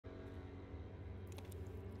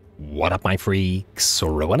What up, my freaks?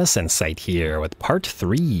 RuinusInsight here with part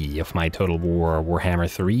 3 of my Total War Warhammer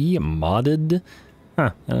 3 modded.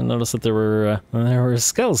 Huh, I didn't notice that there were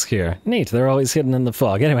skulls here. Neat, they're always hidden in the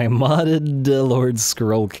fog. Anyway, modded Lord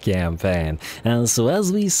Skrolk campaign. And so as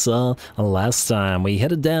we saw last time, we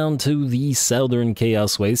headed down to the southern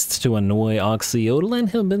Chaos Wastes to annoy Oxyotl and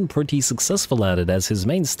have been pretty successful at it, as his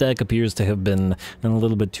main stack appears to have been a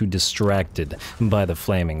little bit too distracted by the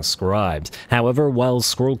flaming scribes. However, while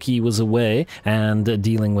Skrolky was away and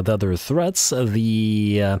dealing with other threats,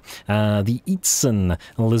 the Eatson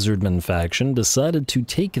Lizardman faction decided to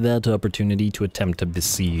take that opportunity to attempt to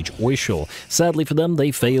besiege Oishul. Sadly for them,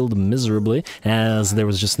 they failed miserably, as there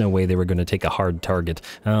was just no way they were going to take a hard target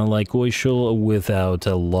like Oishul without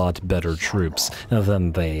a lot better troops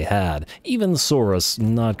than they had. Even Saurus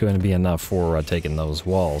not going to be enough for taking those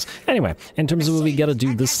walls. Anyway, in terms of what we got to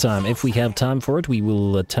do this time, if we have time for it, we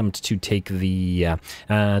will attempt to take the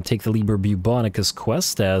Liber Bubonicus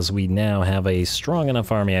quest, as we now have a strong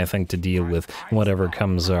enough army, I think, to deal with whatever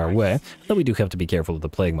comes our way. Though we do have to be careful of the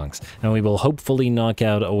Plague Monks. And we will hopefully knock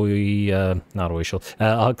out Oxyotl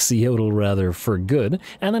rather, for good,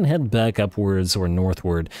 and then head back upwards or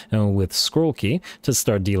northward with Skrolky to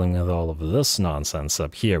start dealing with all of this nonsense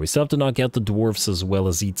up here. We still have to knock out the dwarfs as well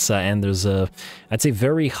as Itza, and there's I'd say,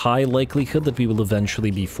 very high likelihood that we will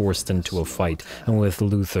eventually be forced into a fight with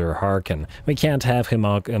Luther Harkin. We can't have him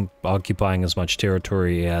occupying as much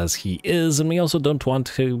territory as he is, and we also don't want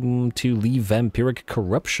him to leave vampiric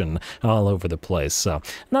corruption all over the place, so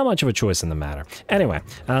not much of a choice in the matter. Anyway,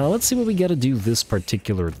 let's see what we gotta do this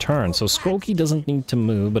particular turn. So Skrolky doesn't need to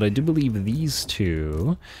move, but I do believe these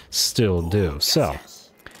two still do. So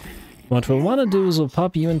what we'll want to do is we'll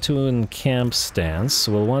pop you into an camp stance.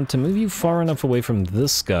 We'll want to move you far enough away from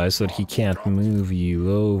this guy so that he can't move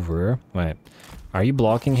you over. Wait, are you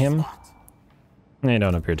blocking him? They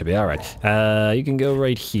don't appear to be. Alright, you can go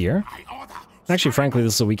right here. Actually, frankly,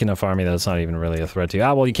 this is a weak enough army that it's not even really a threat to you.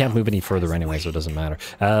 Ah, well, you can't move any further anyway, so it doesn't matter.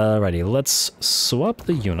 Alrighty, let's swap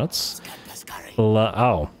the units.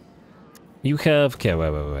 Oh. You have... Okay,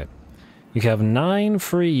 wait. You have 9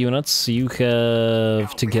 free units. You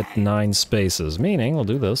have to get 9 spaces, meaning we'll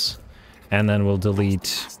do this. And then we'll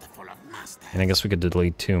delete... And I guess we could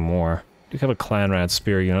delete 2 more. You have a Clan Rat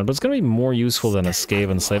Spear unit, but it's going to be more useful than a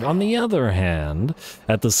Skaven Slave. On the other hand,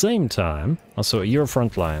 at the same time... Also, you're a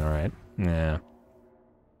frontline, right? Yeah.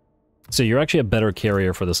 So you're actually a better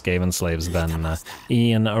carrier for the Skaven Slaves than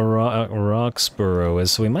Ian Roxborough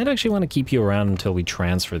is, so we might actually want to keep you around until we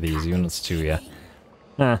transfer these units to you.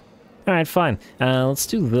 Alright, fine. Let's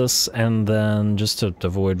do this, and then just to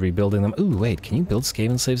avoid rebuilding them... Ooh, wait, can you build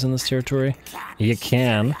Skaven Slaves in this territory? You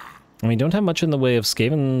can. And we don't have much in the way of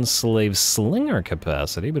Skaven Slave Slinger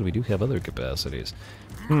capacity, but we do have other capacities.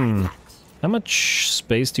 How much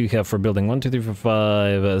space do you have for building? 1, 2, 3, 4,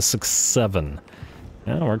 5, 6, 7.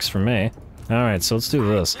 That works for me. Alright, so let's do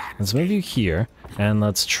this. Let's move you here, and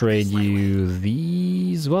let's trade you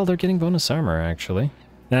these... Well, they're getting bonus armor, actually.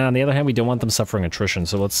 Now, on the other hand, we don't want them suffering attrition,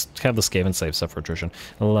 so let's have the Skaven Slave suffer attrition.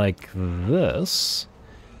 Like this.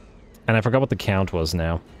 And I forgot what the count was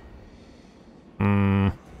now.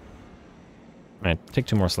 Alright, take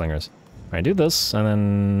 2 more slingers. Alright, do this, and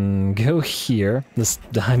then go here.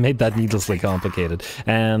 I made that needlessly complicated.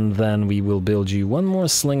 And then we will build you 1 more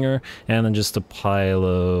slinger, and then just a pile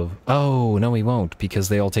of... Oh, no we won't, because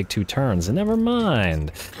they all take 2 turns. And never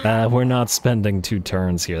mind. We're not spending 2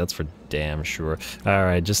 turns here, that's for damn sure.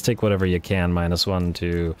 Alright, just take whatever you can. -1,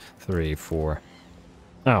 2, 3, 4.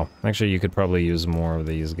 Oh, actually you could probably use more of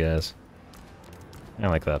these guys. I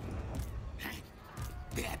like that.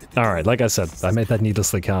 Alright, like I said, I made that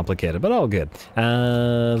needlessly complicated, but all good.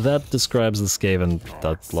 That describes the Skaven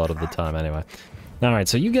a lot of the time anyway. Alright,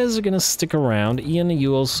 so you guys are gonna stick around. Ian,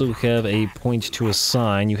 you also have a point to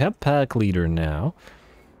assign. You have Pack Leader now.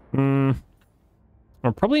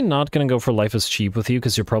 We're probably not gonna go for Life is Cheap with you,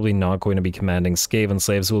 because you're probably not going to be commanding Skaven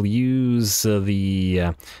Slaves. We'll use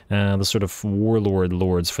the sort of Warlord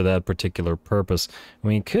Lords for that particular purpose.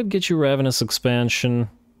 We could get you Ravenous Expansion.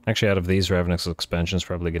 Actually, out of these, Ravenous Expansion is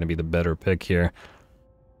probably going to be the better pick here.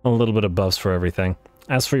 A little bit of buffs for everything.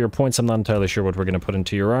 As for your points, I'm not entirely sure what we're going to put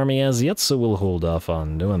into your army as yet, so we'll hold off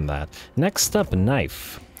on doing that. Next up,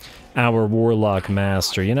 Knife. Our Warlock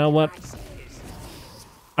Master. You know what?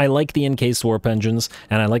 I like the encased warp engines,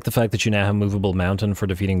 and I like the fact that you now have movable mountain for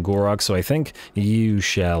defeating Gorok, so I think you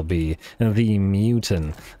shall be the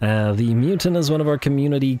Mutant. The Mutant is one of our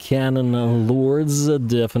community canon lords,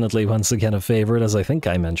 definitely once again a favorite, as I think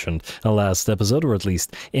I mentioned last episode, or at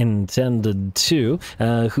least intended to,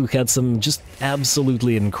 who had some just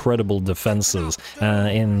absolutely incredible defenses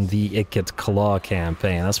in the Ikit Claw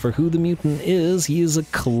campaign. As for who the Mutant is, he is a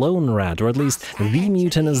clone rat, or at least the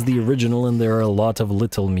Mutant is the original, and there are a lot of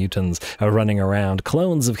little mutants running around,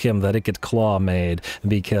 clones of him that Ikit Claw made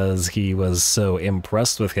because he was so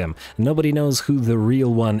impressed with him. Nobody knows who the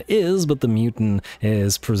real one is, but the mutant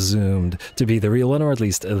is presumed to be the real one, or at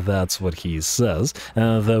least that's what he says,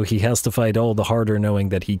 though he has to fight all the harder knowing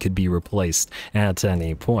that he could be replaced at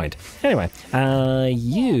any point. Anyway,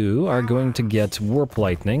 you are going to get Warp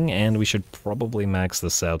Lightning, and we should probably max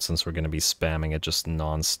this out since we're going to be spamming it just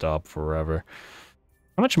non-stop forever.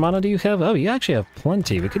 How much mana do you have? Oh, you actually have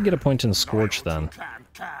plenty. We could get a point in Scorch then.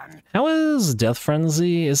 How is Death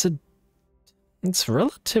Frenzy? Is it... It's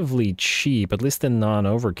relatively cheap, at least the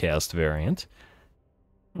non-overcast variant.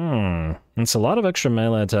 It's a lot of extra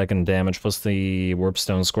melee attack and damage, plus the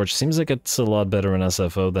Warpstone Scorch. Seems like it's a lot better in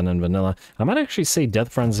SFO than in vanilla. I might actually say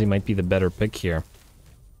Death Frenzy might be the better pick here.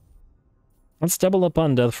 Let's double up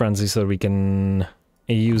on Death Frenzy so we can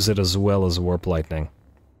use it as well as Warp Lightning.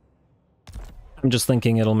 I'm just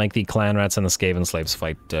thinking it'll make the Clan Rats and the Skaven Slaves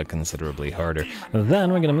fight considerably harder.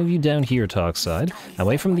 Then we're going to move you down here, Talkside,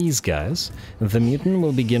 away from these guys. The Mutant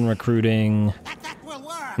will begin recruiting...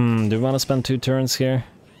 do we want to spend 2 turns here?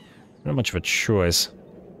 Not much of a choice.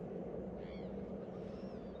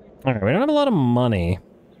 Alright, we don't have a lot of money.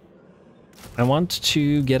 I want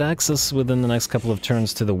to get access within the next couple of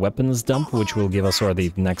turns to the weapons dump, which will give us, or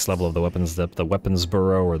the next level of the weapons dump, the weapons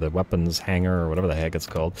burrow, or the weapons hangar, or whatever the heck it's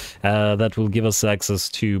called. That will give us access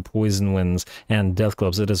to poison winds and death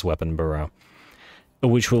globes. It is weapon burrow,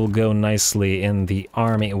 which will go nicely in the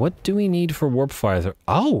army. What do we need for warp fire?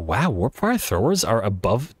 Oh wow, warp fire throwers are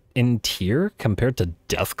above in tier compared to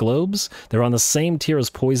death globes? They're on the same tier as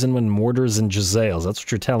poison wind mortars and Jezzails. That's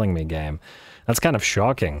what you're telling me, game. That's kind of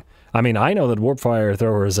shocking. I mean, I know that warp fire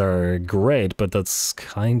throwers are great, but that's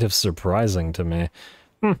kind of surprising to me.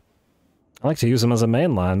 I like to use them as a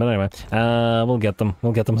mainline, but anyway, we'll get them.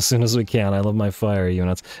 We'll get them as soon as we can. I love my fire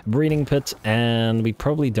units. Breeding pit, and we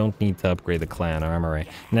probably don't need to upgrade the clan armory.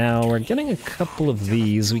 Now, we're getting a couple of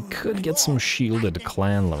these. We could get some shielded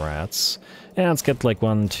clan rats. Yeah, let's get like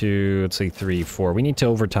 1, 2, let's say 3, 4. We need to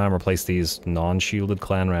over time replace these non-shielded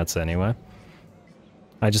clan rats anyway.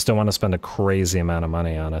 I just don't want to spend a crazy amount of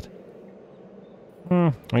money on it.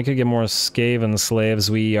 We could get more Skaven slaves.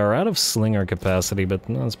 We are out of slinger capacity, but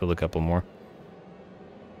let's build a couple more.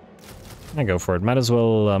 I go for it. Might as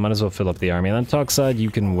well fill up the army. And then Talkside, you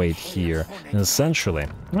can wait here, essentially.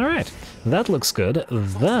 Alright, that looks good.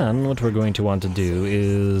 Then what we're going to want to do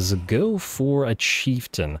is go for a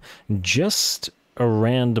chieftain. Just a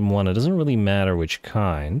random one. It doesn't really matter which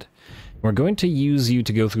kind. We're going to use you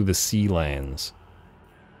to go through the sea lanes.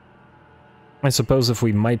 I suppose if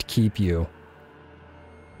we might keep you...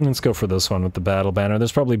 Let's go for this one with the battle banner.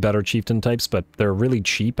 There's probably better chieftain types, but they're really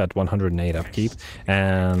cheap at 108 upkeep.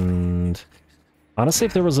 And honestly,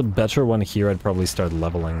 if there was a better one here, I'd probably start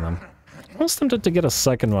leveling them. I was tempted to get a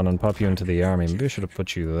second one and pop you into the army. Maybe I should have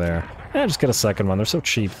put you there. Yeah, just get a second one. They're so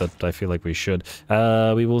cheap that I feel like we should.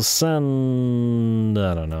 We will send,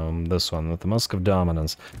 I don't know, this one with the Musk of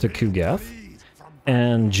Dominance to Kugath.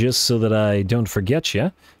 And just so that I don't forget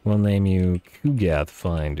you, we'll name you Kugath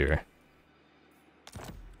Finder.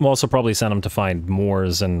 We'll also probably send them to find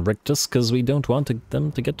Moors and Rictus, because we don't want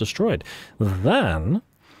them to get destroyed. Then,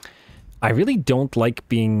 I really don't like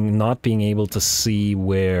not being able to see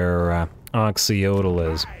where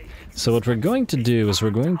Oxyodal is. So what we're going to do is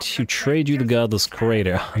we're going to trade you the Godless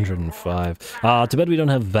Crater, 105. Too bad we don't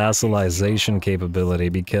have vassalization capability,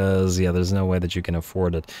 because, yeah, there's no way that you can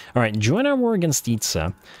afford it. Alright, join our war against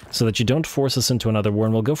Itza, so that you don't force us into another war,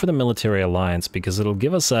 and we'll go for the military alliance, because it'll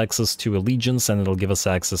give us access to allegiance, and it'll give us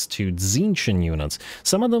access to Tzeentch units.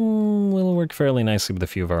 Some of them will work fairly nicely with a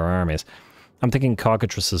few of our armies. I'm thinking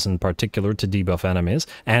cockatrices in particular to debuff enemies,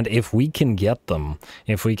 and if we can get them,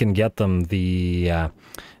 the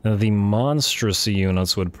monstrous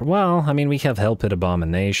units would... Well, I mean, we have Hellpit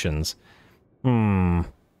Abominations. I'll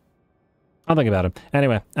think about it.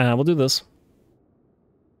 Anyway, we'll do this.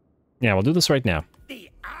 Yeah, we'll do this right now.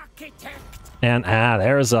 The Architect. And,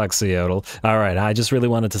 there's Oxyodal. Alright, I just really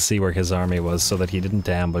wanted to see where his army was so that he didn't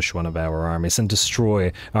ambush one of our armies and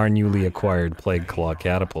destroy our newly acquired Plague Claw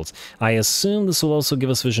catapults. I assume this will also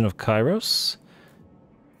give us Vision of Kairos?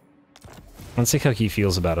 Let's see how he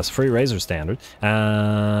feels about us. Free Razor Standard.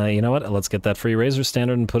 You know what? Let's get that Free Razor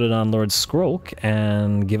Standard and put it on Lord Skrolk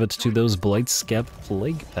and give it to those Blightscap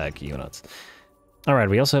Plague Pack units. Alright,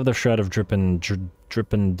 we also have the Shroud of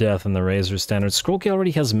Drippin' Death and the Razor Standard. Skrolk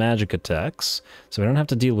already has magic attacks, so we don't have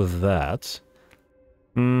to deal with that.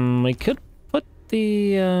 We could put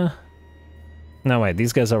the... No, wait,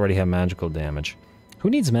 these guys already have magical damage. Who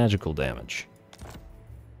needs magical damage?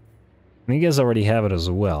 You guys already have it as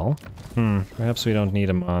well. Perhaps we don't need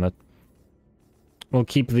him on it. We'll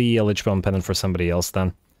keep the Lichbone Pendant for somebody else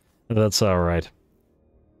then. That's alright.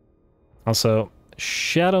 Also,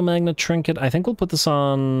 Shadow Magnet Trinket. I think we'll put this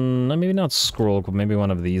on... maybe not Skrolk, but maybe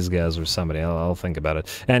one of these guys or somebody. I'll think about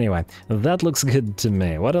it. Anyway, that looks good to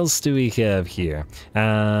me. What else do we have here?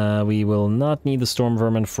 We will not need the Storm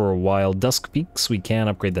Vermin for a while. Dusk Peaks, we can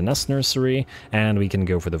upgrade the Nest Nursery, and we can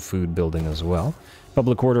go for the food building as well.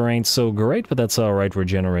 Public order ain't so great, but that's alright. We're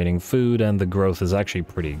generating food, and the growth is actually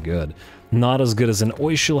pretty good. Not as good as an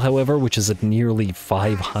Oishul, however, which is at nearly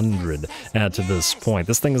 500 to this point.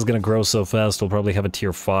 This thing is going to grow so fast, we'll probably have a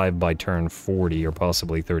tier 5 by turn 40, or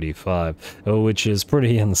possibly 35, which is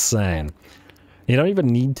pretty insane. You don't even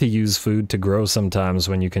need to use food to grow sometimes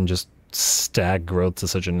when you can just stack growth to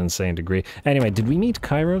such an insane degree. Anyway, did we meet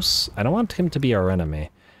Kairos? I don't want him to be our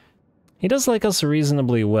enemy. He does like us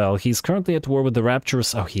reasonably well. He's currently at war with the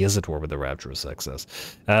Rapturous... Oh, he is at war with the Rapturous excess.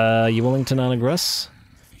 You willing to non-aggress?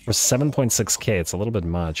 For 7.6k, it's a little bit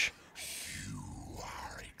much.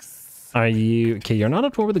 Are you... Okay, you're not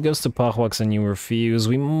at war with the Ghost of Pahwaks and you refuse.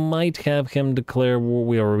 We might have him declare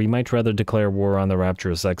war... Or we might rather declare war on the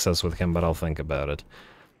Rapturous excess with him, but I'll think about it.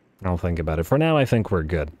 I'll think about it. For now, I think we're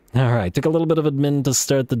good. Alright, took a little bit of admin to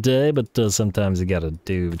start the day, but sometimes you gotta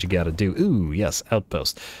do what you gotta do. Ooh, yes,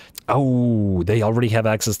 Outpost. Oh, they already have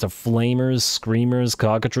access to Flamers, Screamers,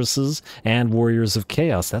 Cockatrices, and Warriors of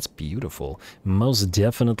Chaos. That's beautiful. Most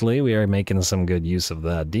definitely, we are making some good use of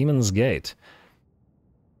that. Demon's Gate.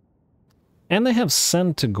 And they have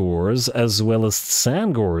Centaurs, as well as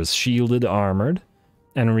Sangors, shielded, armored,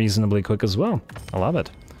 and reasonably quick as well. I love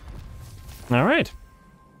it. Alright.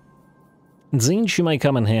 Tzeentch might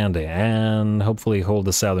come in handy, and hopefully hold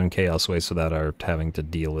the Southern Chaos Way so that are having to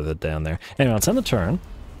deal with it down there. Anyway, let's end the turn.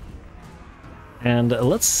 And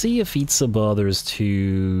let's see if Itza bothers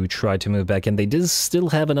to try to move back in. They did still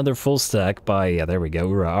have another full stack by... Yeah, there we go.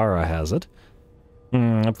 Ura has it.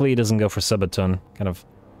 Hopefully he doesn't go for Subaton. Kind of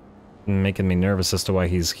making me nervous as to why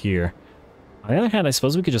he's here. On the other hand, I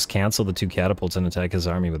suppose we could just cancel the 2 catapults and attack his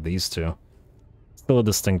army with these 2. Still a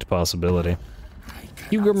distinct possibility.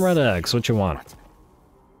 You Grim Red Axe, what you want?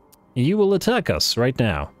 You will attack us right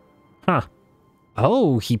now. Huh.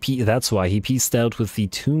 Oh, that's why he pieced out with the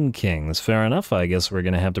Tomb Kings. Fair enough, I guess we're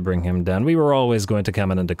going to have to bring him down. We were always going to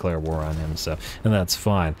come in and declare war on him, so... And that's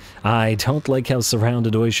fine. I don't like how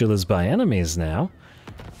surrounded Oishul is by enemies now.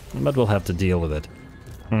 But we'll have to deal with it.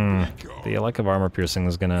 The lack of armor piercing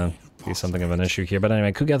is going to be something of an issue here. But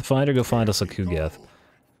anyway, Kugath Finder, go find us a Kugath.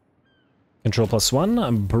 Control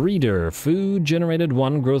 +1, Breeder, food generated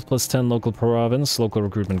 1, growth +10, local province, local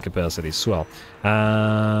recruitment capacity, swell.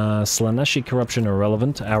 Slaneshi corruption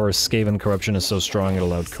irrelevant, our Skaven corruption is so strong it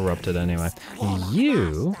allowed corrupted anyway.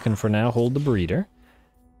 You can for now hold the Breeder.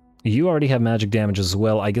 You already have magic damage as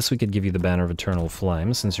well. I guess we could give you the Banner of Eternal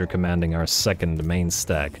Flame, since you're commanding our second main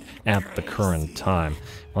stack at the current time.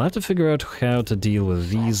 We'll have to figure out how to deal with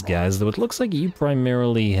these guys, though it looks like you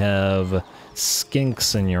primarily have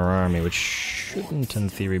skinks in your army, which shouldn't, in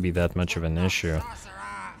theory, be that much of an issue.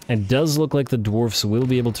 It does look like the dwarfs will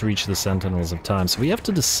be able to reach the Sentinels of Time, so we have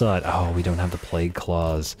to decide... Oh, we don't have the Plague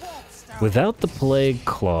Claws. Without the Plague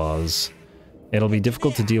Claws, it'll be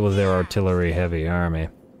difficult to deal with their artillery-heavy army.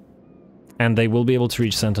 And they will be able to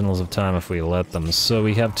reach Sentinels of Time if we let them. So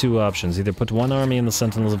we have 2 options. Either put 1 army in the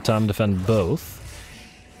Sentinels of Time, defend both.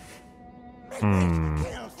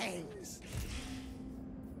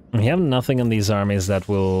 We have nothing in these armies that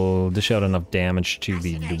will dish out enough damage to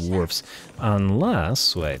the dwarfs.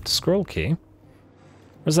 Unless... Wait, scroll key.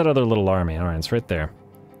 Where's that other little army? Alright, it's right there.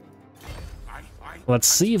 Let's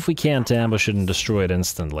see if we can't ambush it and destroy it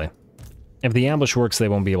instantly. If the ambush works, they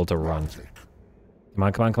won't be able to run. Come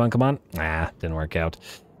on, come on, come on, come on. Ah, didn't work out.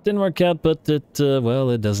 Didn't work out, but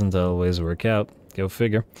well, it doesn't always work out. Go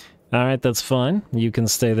figure. Alright, that's fine. You can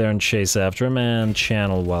stay there and chase after him and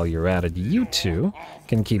channel while you're at it. You 2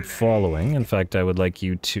 can keep following. In fact, I would like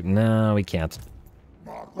you to... No, we can't.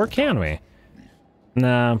 Or can we?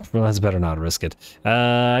 Nah, well, that's better not risk it.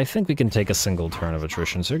 I think we can take a single turn of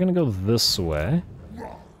attrition, so you're gonna go this way.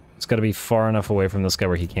 It's gotta be far enough away from this guy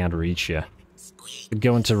where he can't reach you.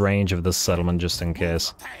 Go into range of this settlement just in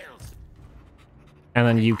case. And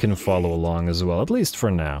then you can follow along as well, at least for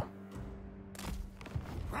now.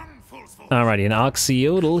 Alrighty, an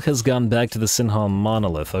Oxyodal has gone back to the Sinhal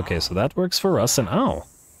Monolith. Okay, so that works for us, and oh,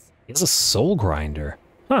 he has a Soul Grinder.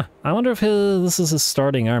 Huh, I wonder if this is his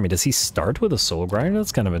starting army. Does he start with a Soul Grinder?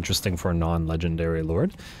 That's kind of interesting for a non-legendary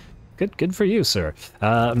lord. Good for you, sir.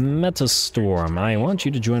 Metastorm, I want you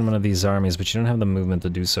to join one of these armies, but you don't have the movement to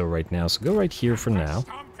do so right now, so go right here for now.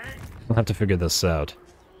 We'll have to figure this out.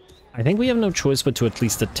 I think we have no choice but to at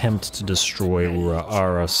least attempt to destroy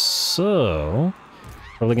Ura-Ara, so...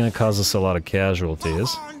 probably going to cause us a lot of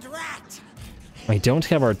casualties. We don't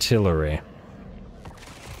have artillery.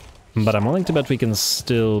 But I'm willing to bet we can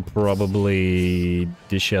still probably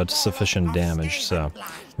dish out sufficient damage, so...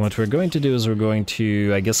 what we're going to do is we're going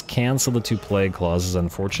to, I guess, cancel the 2 plague clauses,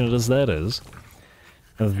 unfortunate as that is.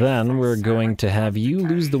 Then we're going to have you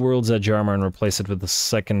lose the World's Edge armor and replace it with the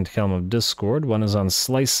 2nd Helm of Discord. One is on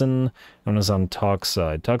Slicin', one is on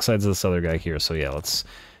Talkside. Talkside's this other guy here, so yeah, let's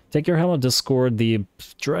take your Helm of Discord. The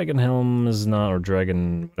Dragon Helm is not, or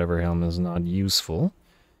Dragon whatever helm is not useful.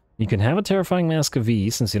 You can have a Terrifying Mask of E,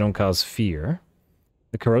 since you don't cause fear.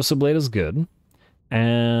 The Corrosive Blade is good.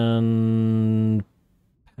 And...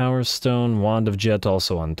 Power Stone, Wand of Jet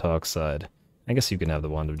also on Talkside. I guess you can have the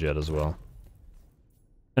Wand of Jet as well.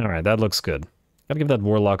 Alright, that looks good. Gotta give that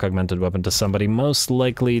Warlock augmented weapon to somebody, most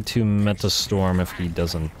likely to Metastorm if he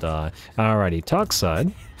doesn't die. Alrighty,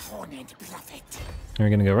 Talkside. We're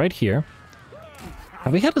gonna go right here.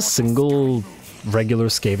 Have we had a single regular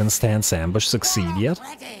Skaven stance ambush succeed yet?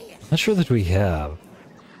 Not sure that we have.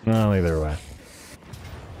 Well, either way.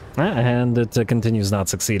 And it continues not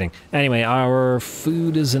succeeding. Anyway, our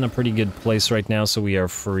food is in a pretty good place right now, so we are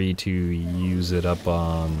free to use it up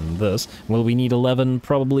on this. Will we need 11?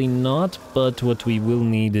 Probably not, but what we will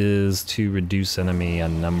need is to reduce enemy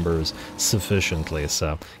numbers sufficiently,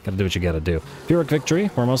 so gotta do what you gotta do. Pyrrhic Victory,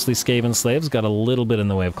 we're mostly Skaven slaves, got a little bit in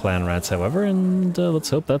the way of clan rats, however, and let's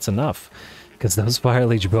hope that's enough, because those Fire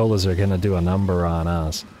Leech Bolas are gonna do a number on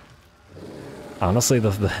us. Honestly,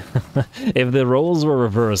 if the roles were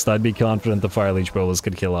reversed, I'd be confident the Fire Leech Bolas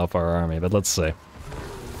could kill off our army, but let's see.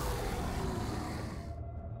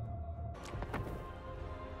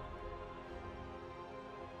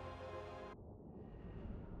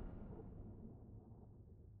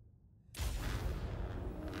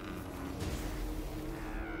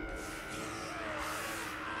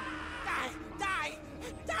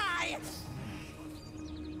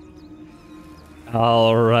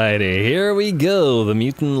 Alrighty, here we go. The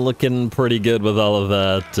mutant looking pretty good with all of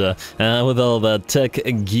that, tech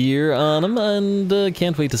gear on him, and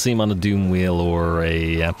can't wait to see him on a Doom Wheel or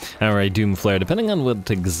a Doom Flare, depending on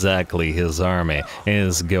what exactly his army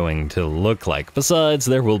is going to look like. Besides,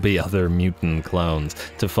 there will be other mutant clones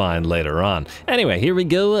to find later on. Anyway, here we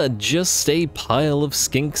go. Just a pile of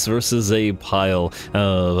skinks versus a pile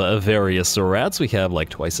of various rats. We have like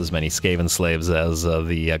twice as many Skaven slaves as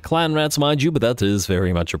the clan rats, mind you, but that is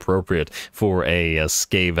very much appropriate for a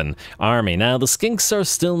Skaven army. Now, the skinks are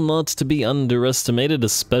still not to be underestimated,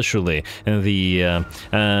 especially the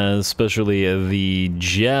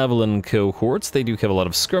javelin cohorts. They do have a lot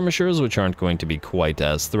of skirmishers, which aren't going to be quite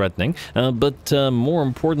as threatening, but more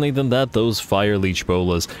importantly than that, those Fire Leech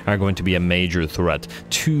Bolas are going to be a major threat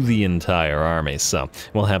to the entire army, so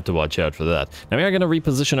we'll have to watch out for that. Now, we are going to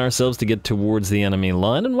reposition ourselves to get towards the enemy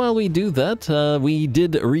line, and while we do that, we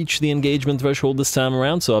did reach the engagement threshold this time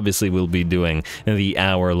around, so obviously we'll be doing the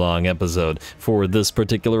hour-long episode for this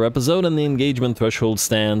particular episode, and the engagement threshold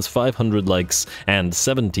stands 500 likes and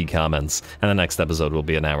 70 comments, and the next episode will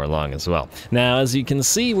be an hour long as well. Now, as you can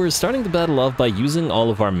see, we're starting to battle off by using all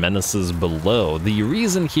of our menaces below. The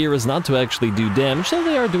reason here is not to actually do damage, though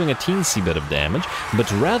they are doing a teensy bit of damage, but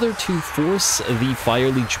rather to force the Fire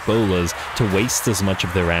Leech Bolas to waste as much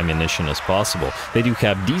of their ammunition as possible. They do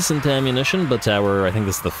have decent ammunition, but I think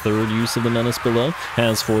this is the 3rd use of the menace below,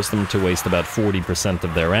 has forced them to waste about 40%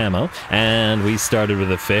 of their ammo, and we started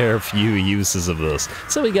with a fair few uses of this,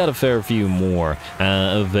 so we got a fair few more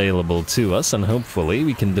available to us, and hopefully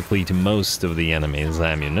we can deplete most of the enemy's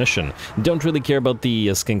ammunition. Don't really care about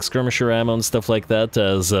the skink skirmisher ammo and stuff like that,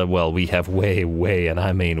 as, well, we have way, and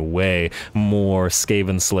I mean way more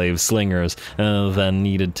Skaven slave slingers than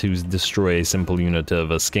needed to destroy a simple unit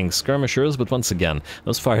of skink skirmishers, but once again,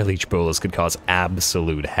 those Fire Leech Bolas could cause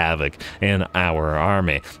absolute havoc in our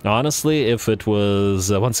army. Honestly, if it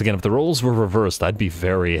was, once again, if the roles were reversed, I'd be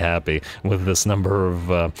very happy with this number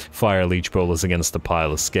of Fire Leech Bolas against a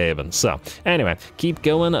pile of Skaven. So, anyway, keep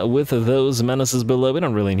going with those menaces below. We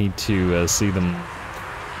don't really need to see them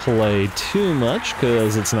play too much,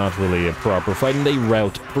 because it's not really a proper fight, and they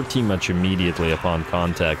rout pretty much immediately upon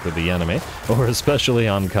contact with the enemy, or especially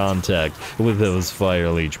on contact with those Fire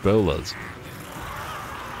Leech bolas.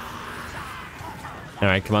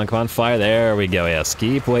 Alright, come on, fire. There we go, yes.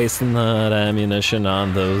 Keep wasting that ammunition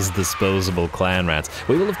on those disposable clan rats.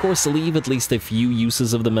 We will, of course, leave at least a few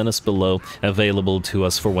uses of the menace below available to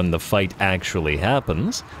us for when the fight actually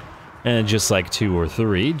happens. And just like 2 or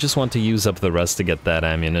 3, just want to use up the rest to get that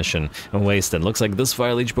ammunition wasted. Looks like this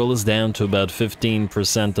Fire Leech Bowl is down to about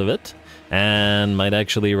 15% of it, and might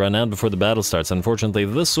actually run out before the battle starts. Unfortunately,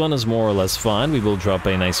 this one is more or less fine. We will drop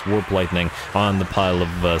a nice Warp Lightning on the pile of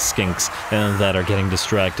skinks that are getting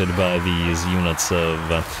distracted by these units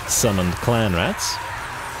of summoned clan rats.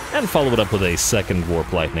 And follow it up with a second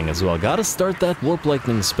Warp Lightning as well. Gotta start that Warp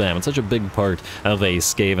Lightning spam. It's such a big part of a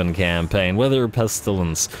Skaven campaign, whether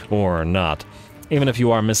Pestilens or not. Even if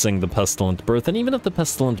you are missing the Pestilent Birth, and even if the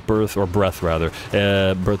Pestilent Birth, or Breath rather,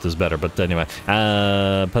 Birth is better, but anyway,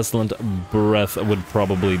 Pestilent Breath would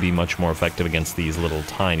probably be much more effective against these little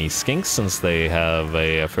tiny skinks, since they have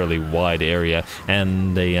a fairly wide area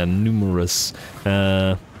and a numerous,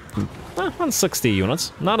 160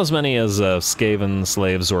 units. Not as many as Skaven,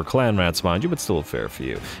 slaves, or clan rats, mind you, but still a fair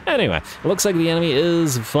few. Anyway, it looks like the enemy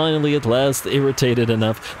is finally at last irritated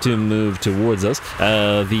enough to move towards us.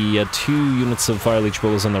 The 2 units of Fire Leech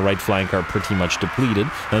Bolas on the right flank are pretty much depleted,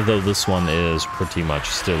 though this one is pretty much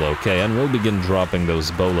still okay, and we'll begin dropping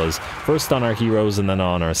those bolas, first on our heroes and then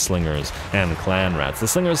on our slingers and clan rats. The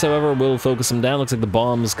slingers, however, will focus them down. Looks like the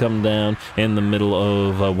bombs come down in the middle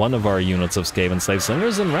of one of our units of Skaven slave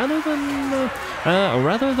slingers, and rather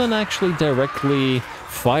than actually directly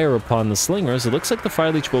fire upon the slingers, it looks like the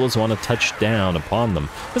Fire Leech Bolas want to touch down upon them.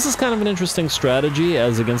 This is kind of an interesting strategy,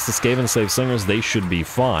 as against the Skaven slave slingers, they should be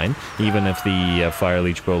fine, even if the Fire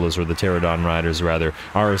Leech Bolas, or the Pterodon Riders rather,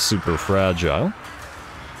 are super fragile.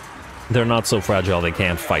 They're not so fragile they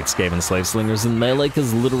can't fight Skaven slave slingers in melee,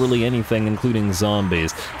 because literally anything, including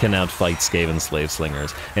zombies, can outfight Skaven slave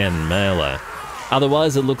slingers in melee.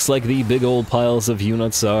 Otherwise, it looks like the big old piles of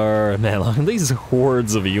units are, man, these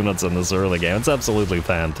hordes of units in this early game. It's absolutely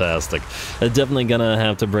fantastic. Definitely gonna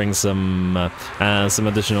have to bring some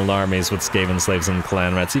additional armies with Skaven slaves and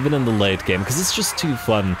clan rats, even in the late game, because it's just too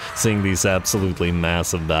fun seeing these absolutely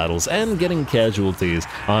massive battles and getting casualties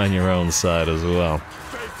on your own side as well.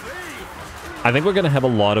 I think we're going to have a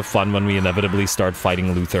lot of fun when we inevitably start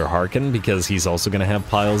fighting Luther Harkin, because he's also going to have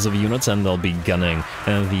piles of units, and they'll be gunning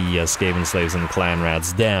the Skaven slaves and clan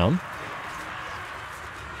rats down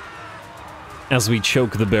as we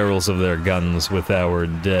choke the barrels of their guns with our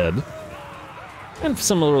dead, and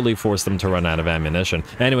similarly force them to run out of ammunition.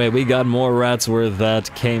 Anyway, we got more rats where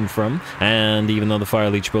that came from, and even though the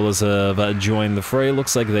Fire Leech Bolas have joined the fray,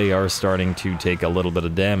 looks like they are starting to take a little bit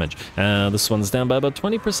of damage. This one's down by about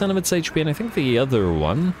 20% of its HP, and I think the other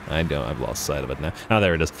one, I've lost sight of it now. Oh,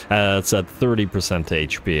 there it is. It's at 30%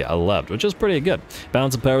 HP left, which is pretty good.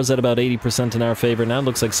 Balance of power is at about 80% in our favor now.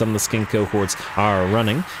 Looks like some of the skink cohorts are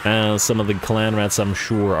running. Some of the clan rats, I'm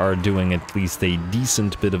sure, are doing at least a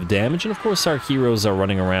decent bit of damage, and of course our heroes are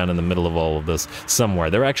running around in the middle of all of this somewhere.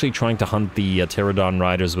 They're actually trying to hunt the Pterodon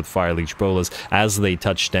Riders with Fire Leech Bolas as they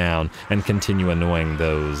touch down and continue annoying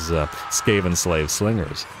those Skaven slave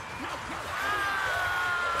slingers.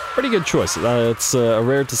 Pretty good choice. It's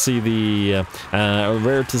rare to see the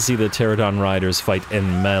Pterodon Riders fight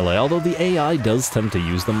in melee, although the AI does tend to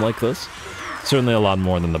use them like this. Certainly a lot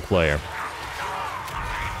more than the player.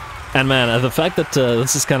 And man, the fact that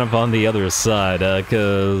this is kind of on the other side,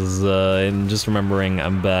 because in just remembering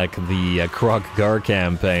back the Croc Gar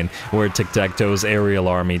campaign, where Tic-Tac-Toe's aerial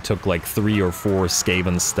army took like 3 or 4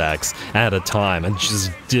 Skaven stacks at a time and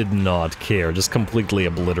just did not care, just completely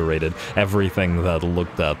obliterated everything that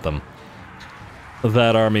looked at them.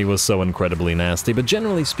 That army was so incredibly nasty, but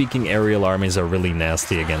generally speaking, aerial armies are really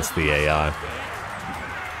nasty against the AI,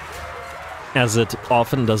 as it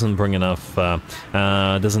often doesn't bring enough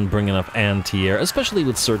anti-air, especially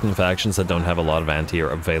with certain factions that don't have a lot of anti-air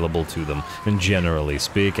available to them, generally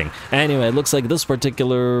speaking. Anyway, it looks like this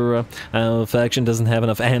particular faction doesn't have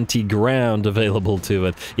enough anti-ground available to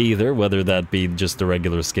it either, whether that be just the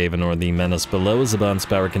regular Skaven or the menace below, as the bounce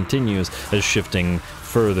power continues shifting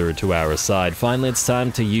further to our side. Finally, it's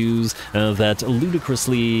time to use that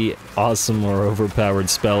ludicrously awesome or overpowered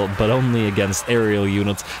spell, but only against aerial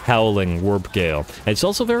units, Howling Warp Gale. It's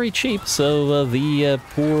also very cheap, so the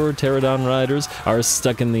poor Pterodon riders are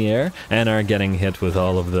stuck in the air and are getting hit with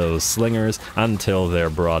all of those slingers until they're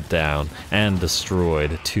brought down and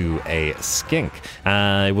destroyed to a skink.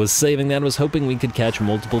 I was saving that, was hoping we could catch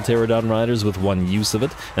multiple Pterodon riders with one use of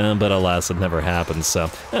it, but alas, it never happened, so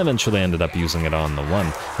I eventually ended up using it on the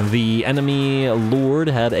one. The enemy lord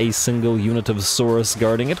had a single unit of Saurus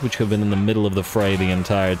guarding it, which have been in the middle of the fray the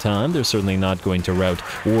entire time. They're certainly not going to rout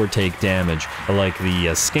or take damage like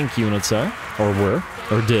the skink units are, or were,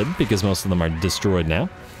 or did, because most of them are destroyed now.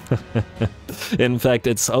 In fact,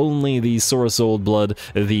 it's only the Saurus Old Blood,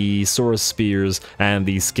 the Saurus Spears, and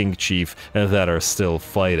the Skink Chief that are still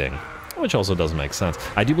fighting. Which also does make sense.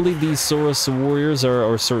 I do believe these Saurus Warriors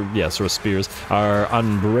Saurus Spears are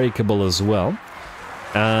unbreakable as well.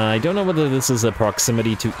 I don't know whether this is a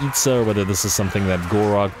proximity to Itza or whether this is something that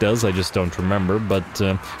Gorok does, I just don't remember, but,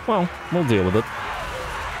 well, we'll deal with it.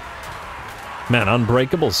 Man,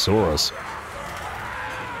 unbreakable Saurus.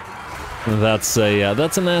 That's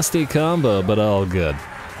a nasty combo, but all good.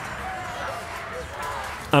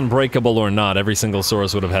 Unbreakable or not, every single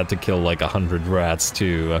Saurus would have had to kill like 100 rats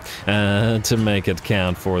to make it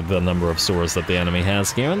count for the number of Saurus that the enemy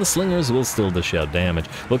has here, and the slingers will still dish out damage.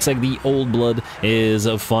 Looks like the Old Blood is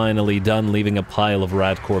finally done, leaving a pile of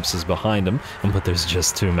rat corpses behind him, but there's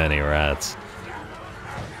just too many rats.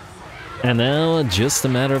 And now, just a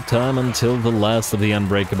matter of time until the last of the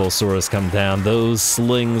unbreakable Saurus come down. Those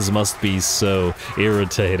slings must be so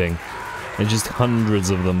irritating. And just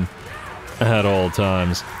hundreds of them at all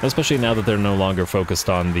times. Especially now that they're no longer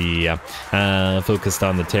focused on the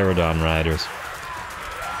Pterodon riders.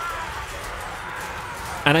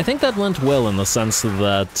 And I think that went well in the sense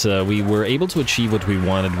that we were able to achieve what we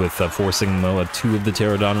wanted with forcing two of the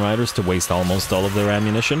Pterodon riders to waste almost all of their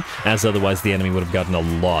ammunition, as otherwise the enemy would have gotten a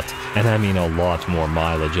lot, and I mean a lot more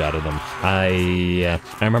mileage out of them. I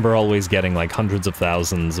remember always getting like hundreds of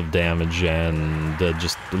thousands of damage and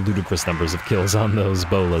just ludicrous numbers of kills on those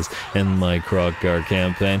bolas in my Kroggar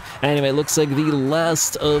campaign. Anyway, looks like the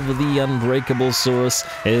last of the unbreakable Saurus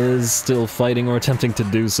is still fighting or attempting to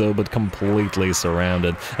do so, but completely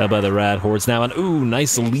surrounded by the rat hordes now, and ooh,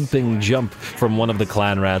 nice leaping jump from one of the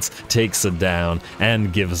clan rats takes it down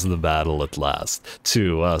and gives the battle at last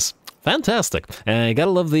to us. Fantastic. You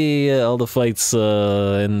gotta love all the fights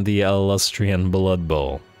in the Illustrian Blood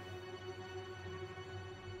Bowl.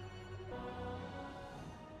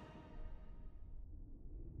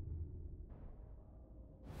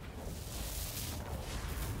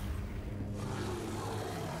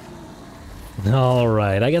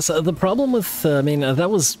 Alright, I guess the problem with, that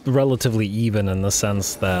was relatively even in the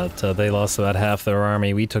sense that they lost about half their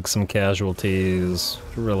army, we took some casualties,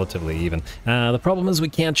 relatively even. The problem is we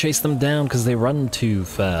can't chase them down because they run too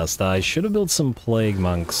fast. I should have built some Plague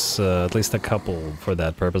Monks, at least a couple for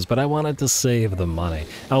that purpose, but I wanted to save the money.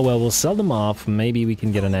 Oh well, we'll sell them off, maybe we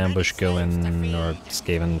can get an ambush going, or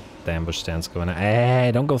Skaven ambush stance going.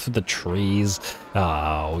 Hey, don't go through the trees.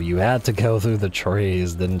 Oh, you had to go through the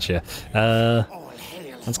trees, didn't you?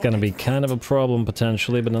 That's gonna be kind of a problem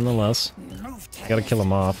potentially, but nonetheless, gotta kill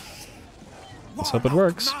him off. Let's hope it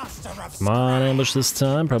works. Come on, ambush this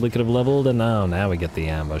time. Probably could have leveled, and now we get the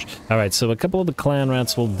ambush. Alright, so a couple of the clan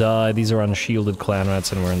rats will die. These are unshielded clan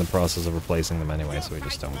rats, and we're in the process of replacing them anyway, so we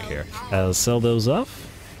just don't care. Sell those off.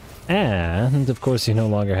 And, of course, you no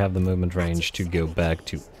longer have the movement range to go back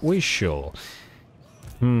to Wishul.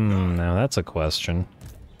 Now that's a question.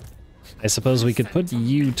 I suppose we could put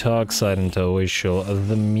you Toxide into Wishul.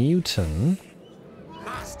 The Mutant.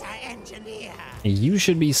 You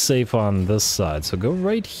should be safe on this side, so go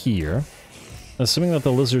right here. Assuming that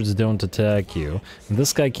the lizards don't attack you,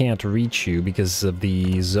 this guy can't reach you because of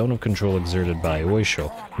the zone of control exerted by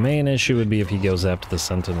Wishul. Main issue would be if he goes after the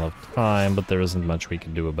Sentinel of Time, but there isn't much we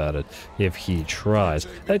can do about it if he tries.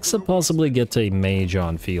 Except possibly get a mage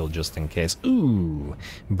on field just in case. Ooh,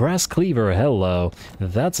 Brass Cleaver, hello.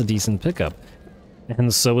 That's a decent pickup.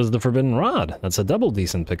 And so is the Forbidden Rod. That's a double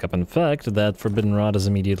decent pickup. In fact, that Forbidden Rod is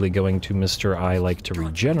immediately going to Mr. I Like to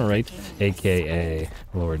Regenerate, aka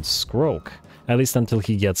Lord Skrolk. At least until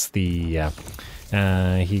he gets the, oh,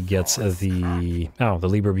 the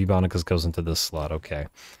Liber Bubonicus goes into this slot, okay.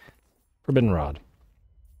 Forbidden Rod.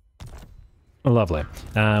 Lovely.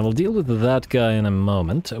 We'll deal with that guy in a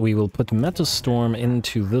moment. We will put Metastorm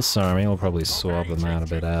into this army. We'll probably swap them out a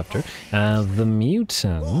bit after. The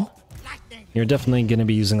Mutant You're definitely going to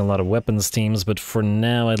be using a lot of weapons teams, but for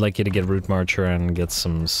now I'd like you to get Root Marcher and get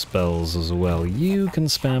some spells as well. You can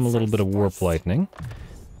spam a little bit of Warp Lightning.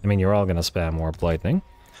 I mean, you're all going to spam Warp Lightning.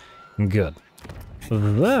 Good.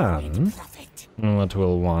 Then, what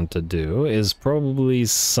we'll want to do is probably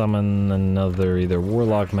summon another either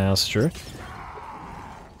Warlock Master.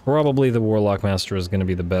 Probably the Warlock Master is going to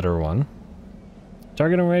be the better one.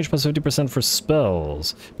 Targeting range plus 50% for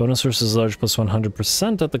spells. Bonus versus large plus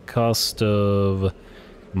 100% at the cost of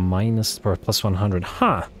minus or plus 100.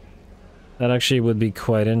 Huh. That actually would be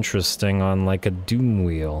quite interesting on like a Doom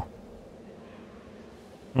Wheel.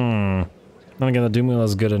 Then again, the Doom Wheel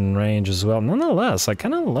is good in range as well. Nonetheless, I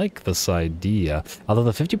kind of like this idea. Although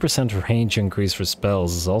the 50% range increase for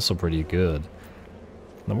spells is also pretty good.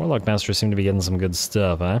 The Warlock Master seem to be getting some good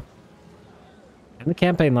stuff, eh? And the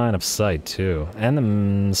campaign line of sight, too.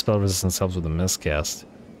 And the spell resistance helps with the miscast.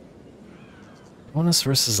 Bonus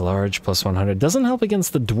versus large, plus 100. Doesn't help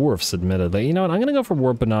against the dwarfs, admittedly. You know what, I'm gonna go for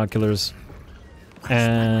Warp Binoculars.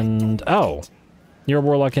 And... oh! You're a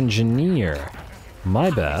Warlock Engineer.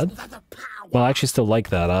 My bad. Well, I actually still like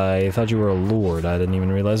that. I thought you were a Lord. I didn't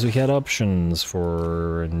even realize we had options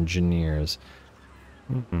for Engineers.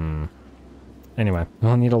 Anyway,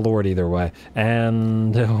 we'll need a Lord either way.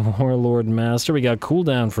 And Warlord Master, we got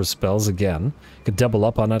cooldown for spells again. Could double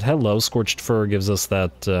up on it. Hello, Scorched Fur gives us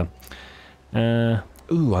that,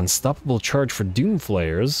 ooh, Unstoppable Charge for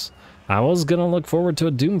Doomflayers. I was gonna look forward to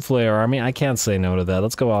a Doomflayer army. I can't say no to that.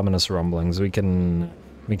 Let's go Ominous Rumblings. We can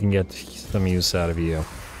get some use out of you.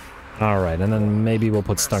 Alright, and then maybe we'll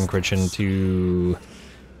put Stunkrich into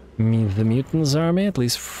the Mutants army, at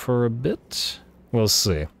least for a bit. We'll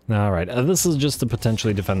see. Alright, this is just to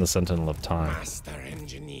potentially defend the Sentinel of Time. Master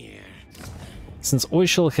Engineer. Since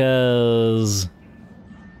Oishel has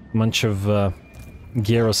a bunch of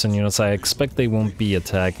garrison units, I expect they won't be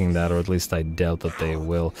attacking that, or at least I doubt that they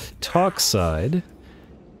will. Talkside,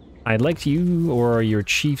 I'd like you, or your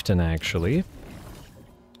Chieftain actually.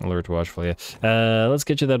 Alert Watchful, yeah. Let's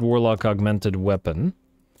get you that Warlock Augmented Weapon.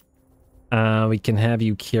 We can have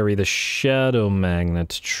you carry the Shadow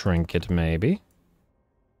Magnet Trinket, maybe.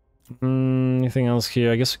 Anything else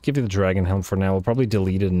here? I guess we'll give you the Dragon Helm for now. We'll probably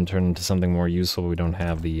delete it and turn it into something more useful. We don't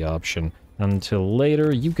have the option. Until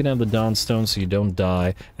later, you can have the Dawnstone so you don't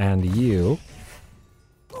die. And you...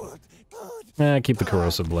 keep the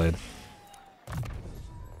Corrosive Blade.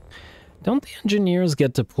 Don't the Engineers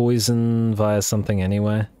get to poison via something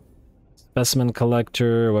anyway? Specimen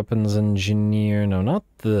Collector, Weapons Engineer... no, not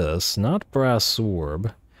this. Not Brass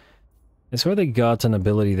Orb. I swear they got an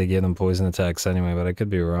ability that gave them poison attacks anyway, but I could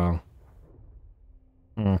be wrong.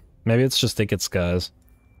 Maybe it's just Ticket Skies.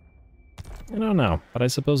 I don't know, but I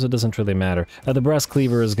suppose it doesn't really matter. The Brass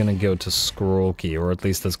Cleaver is going to go to Skrolk, or at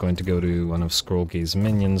least it's going to go to one of Skrolk's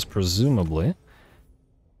minions, presumably.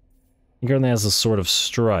 He currently has a Sword of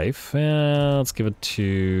Strife. Let's give it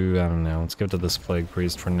to... I don't know, let's give it to this Plague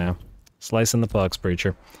Priest for now. Slicing the Pox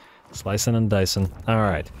Breacher. Slicing and dicing.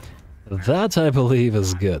 Alright. That, I believe,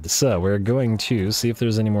 is good. So, we're going to see if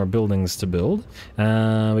there's any more buildings to build.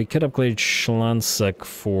 We could upgrade Schlansek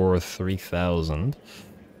for 3,000.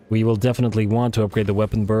 We will definitely want to upgrade the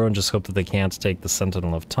Weapon Burrow and just hope that they can't take the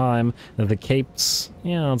Sentinel of Time. The Capes...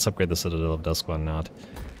 yeah, let's upgrade the Citadel of Dusk, why not?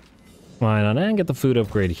 Why not? And get the food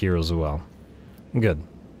upgrade here as well. Good.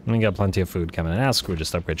 We got plenty of food coming. Ask, we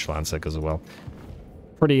just upgrade Schlansek as well.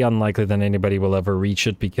 Pretty unlikely that anybody will ever reach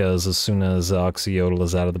it, because as soon as Oxyodal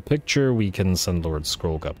is out of the picture, we can send Lord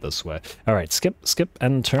Skrolk up this way. Alright, skip,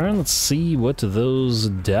 and turn. Let's see what those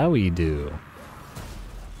Dowie do.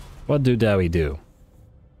 What do Dowie do?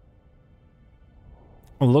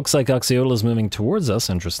 Looks like Oxyodal is moving towards us.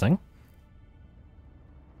 Interesting.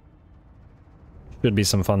 Should be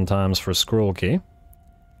some fun times for Skrolky.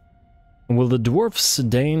 Will the dwarfs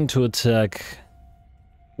deign to attack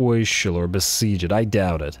Oishel or besiege it? I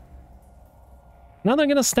doubt it. Now they're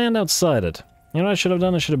gonna stand outside it. You know what I should have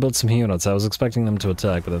done? I should have built some units. I was expecting them to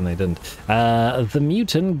attack, but then they didn't. The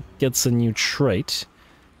mutant gets a new trait.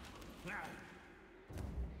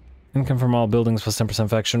 Income from all buildings plus 10%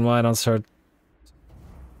 faction-wide on start.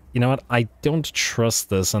 You know what? I don't trust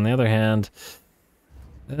this. On the other hand,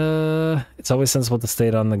 it's always sensible to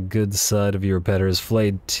stay on the good side of your betters.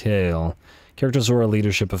 Flayed Tail. Characters or a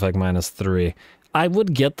leadership effect -3. I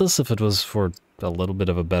would get this if it was for a little bit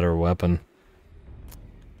of a better weapon.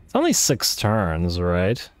 It's only 6 turns,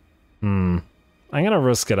 right? I'm gonna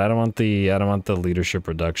risk it. I don't want the leadership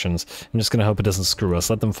reductions. I'm just gonna hope it doesn't screw us.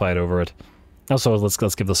 Let them fight over it. Also,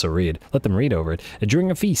 let's give this a read. Let them read over it. During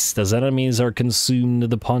a feast, as enemies are consumed,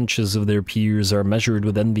 the paunches of their peers are measured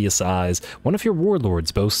with envious eyes. One of your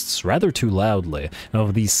warlords boasts, rather too loudly,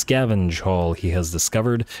 of the scavenge hall he has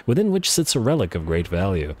discovered, within which sits a relic of great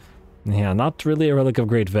value. Yeah, not really a relic of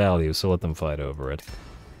great value, so let them fight over it.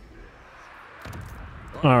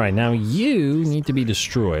 Alright, now you need to be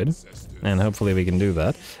destroyed, and hopefully we can do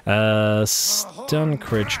that. Stun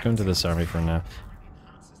Critch, go into this army for now.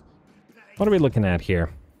 What are we looking at here?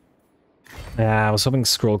 I was hoping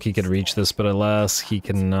Skrolk could reach this, but alas, he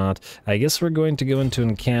cannot. I guess we're going to go into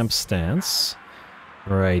an camp stance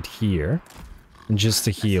right here, just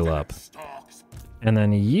to heal up. And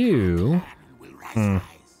then you...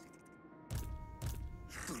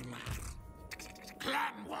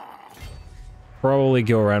 Probably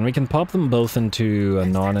go around. We can pop them both into a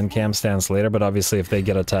non-encamp stance later, but obviously if they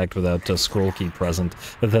get attacked without a Skrolk present,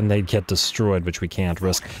 then they'd get destroyed, which we can't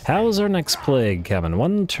risk. How is our next plague coming?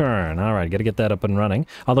 1 turn. Alright, gotta get that up and running.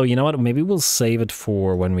 Although, you know what? Maybe we'll save it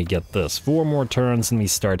for when we get this. 4 more turns and we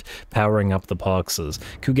start powering up the poxes.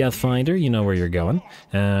 Kugath Finder, you know where you're going.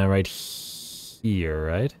 Right here,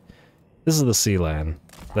 right? This is the sea lane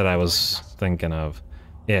that I was thinking of.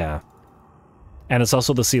 Yeah. And it's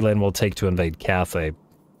also the sea lane we'll take to invade Cathay.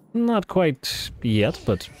 Not quite yet,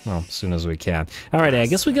 but, well, as soon as we can. Alright, I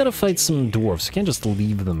guess we gotta fight some dwarves. We can't just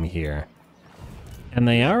leave them here. And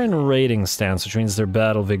they are in raiding stance, which means their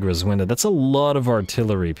battle vigor is winded. That's a lot of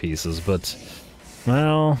artillery pieces, but,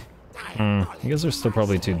 well, I guess they're still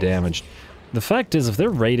probably too damaged. The fact is, if they're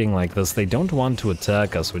raiding like this, they don't want to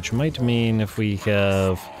attack us, which might mean if we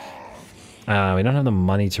have... we don't have the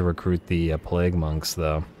money to recruit the Plague Monks,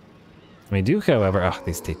 though. We do, however... Oh,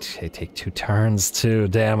 these take 2 turns, too.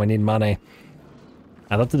 Damn, we need money.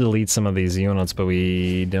 I'd love to delete some of these units, but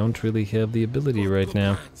we don't really have the ability right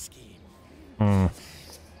now. I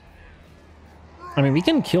mean, we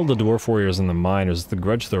can kill the Dwarf Warriors and the Miners. It's the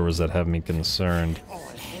Grudge Throwers that have me concerned.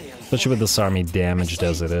 Especially with this army damaged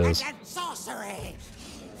as it is.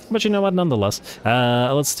 But you know what, nonetheless.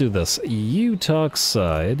 Let's do this. You talk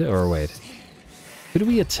side... Or wait. Who do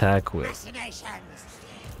we attack with? I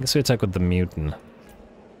guess we attack with the Mutant.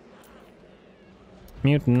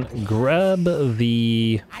 Mutant, grab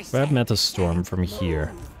Metastorm from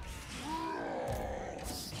here.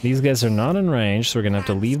 These guys are not in range, so we're gonna have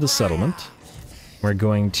to leave the settlement. We're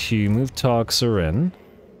going to move Toxer in,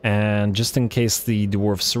 and just in case the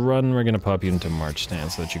dwarfs run, we're gonna pop you into March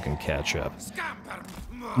Stand so that you can catch up.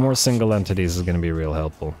 More single entities is gonna be real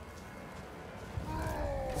helpful.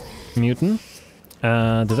 Mutant,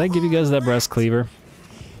 did I give you guys that Brass Cleaver?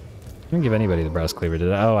 I didn't give anybody the Brass Cleaver,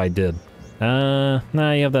 did I? Oh, I did.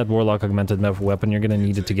 Nah, you have that Warlock Augmented Weapon. You're gonna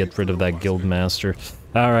need it to get rid of that Guild Master.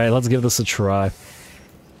 Alright, let's give this a try.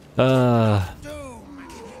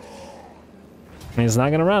 He's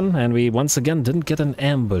not gonna run, and we once again didn't get an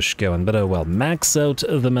ambush going, but oh well. Max out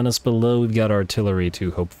the menace below. We've got artillery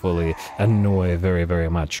to hopefully annoy very, very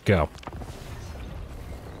much. Go.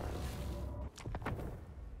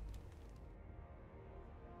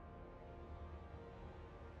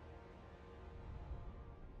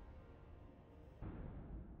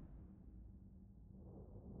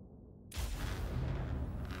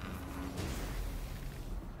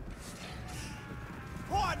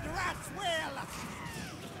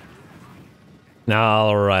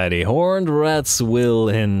 Alrighty, Horned Rat's Will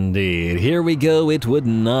indeed. Here we go. It would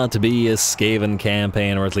not be a Skaven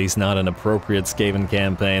campaign, or at least not an appropriate Skaven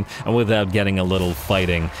campaign, without getting a little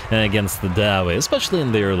fighting against the Dawi, especially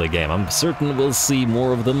in the early game. I'm certain we'll see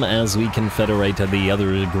more of them as we confederate the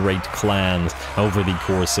other great clans over the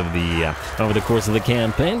course of the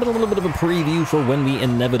campaign, but a little bit of a preview for when we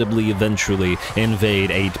inevitably eventually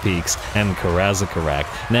invade 8 Peaks and Karazakarak.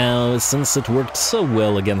 Now, since it worked so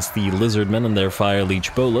well against the Lizardmen and their Fire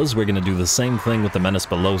Leech Bolas, we're going to do the same thing with the Menace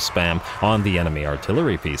Below spam on the enemy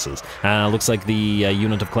artillery pieces. Looks like the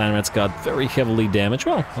unit of Clan Rats got very heavily damaged,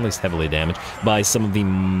 well, at least heavily damaged, by some of the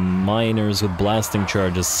miners with blasting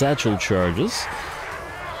charges, satchel charges.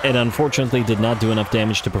 It unfortunately did not do enough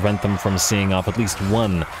damage to prevent them from seeing off at least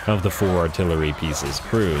one of the 4 artillery pieces'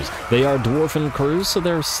 crews. They are dwarfen crews, so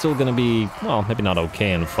they're still going to be, well, maybe not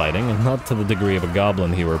okay in fighting, not to the degree of a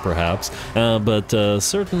goblin hero perhaps, but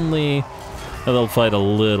certainly they'll fight a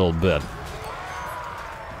little bit.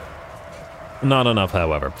 Not enough,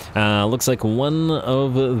 however. Looks like one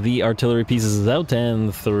of the artillery pieces is out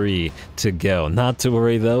and 3 to go. Not to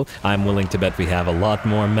worry, though. I'm willing to bet we have a lot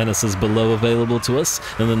more menaces below available to us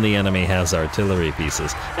than the enemy has artillery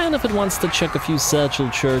pieces. And if it wants to chuck a few satchel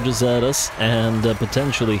charges at us and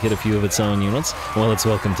potentially hit a few of its own units, well, it's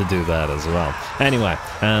welcome to do that as well. Anyway,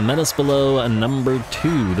 menace below number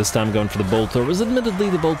 2. This time going for the bolt throwers.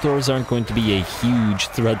 Admittedly, the bolt throwers aren't going to be a huge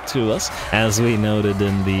threat to us, as we noted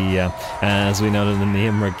in the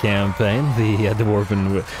Imra campaign. The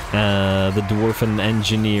dwarven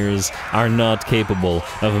engineers are not capable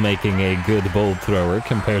of making a good bolt thrower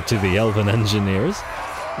compared to the elven engineers,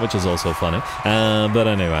 which is also funny. But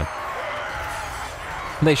anyway,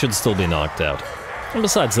 they should still be knocked out. And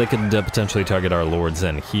besides, they could potentially target our lords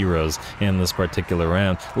and heroes in this particular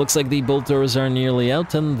round. Looks like the bolt throwers are nearly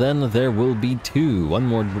out, and then there will be 2. One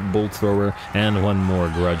more bolt thrower and one more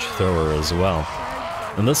grudge thrower as well.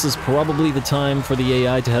 And this is probably the time for the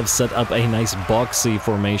AI to have set up a nice boxy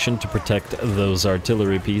formation to protect those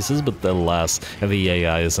artillery pieces, but alas, the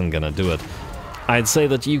AI isn't gonna do it. I'd say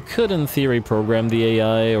that you could, in theory, program the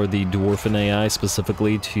AI, or the Dwarfen AI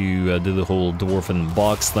specifically, to do the whole Dwarfen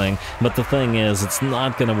box thing, but the thing is, it's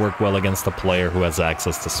not gonna work well against a player who has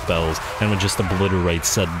access to spells and would just obliterate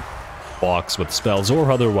said box with spells,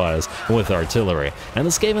 or otherwise with artillery. And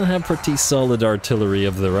the Skaven have pretty solid artillery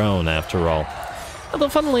of their own, after all. Although,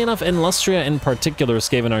 funnily enough, in Lustria in particular,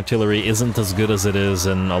 Skaven artillery isn't as good as it is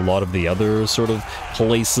in a lot of the other sort of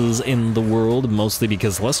places in the world, mostly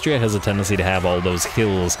because Lustria has a tendency to have all those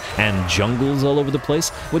hills and jungles all over the place,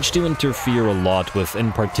 which do interfere a lot with,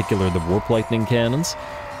 in particular, the Warp Lightning cannons.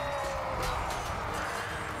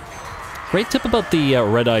 Great tip about the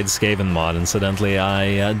Red-Eyed Skaven mod, incidentally.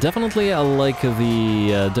 I definitely like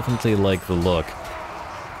the look.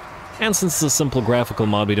 And since it's a simple graphical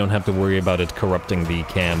mod, we don't have to worry about it corrupting the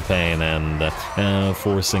campaign and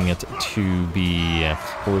forcing it to be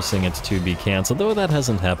cancelled. Though that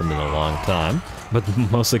hasn't happened in a long time, but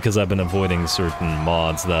mostly because I've been avoiding certain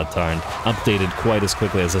mods that aren't updated quite as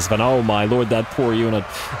quickly as this one. Oh my lord, that poor unit,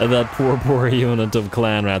 that poor unit of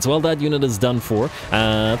clan rats. Well, that unit is done for.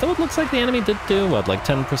 Though it looks like the enemy did do what, like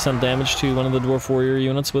 10% damage to one of the dwarf warrior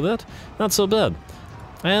units with it. Not so bad.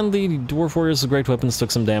 And the Dwarf Warriors with Great Weapons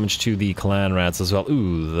took some damage to the Clan Rats as well.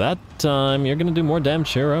 Ooh, that time you're gonna do more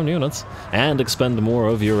damage to your own units. And expend more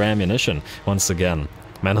of your ammunition. Once again,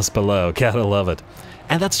 menace below, gotta love it.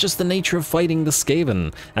 And that's just the nature of fighting the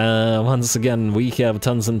Skaven. Once again, we have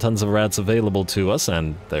tons and tons of rats available to us,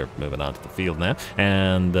 and they're moving onto the field now,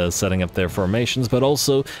 and setting up their formations, but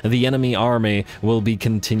also the enemy army will be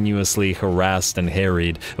continuously harassed and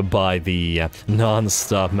harried by the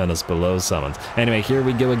non-stop menace below summons. Anyway, here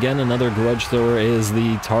we go again. Another grudge thrower is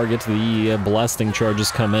the target. The blasting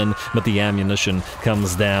charges come in, but the ammunition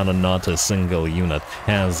comes down, and not a single unit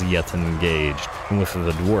has yet engaged with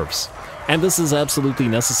the dwarfs. And this is absolutely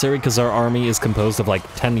necessary because our army is composed of like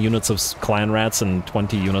 10 units of clan rats and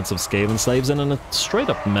 20 units of Skaven slaves, and in a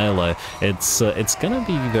straight-up melee, it's gonna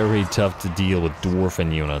be very tough to deal with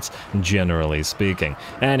dwarfen units, generally speaking.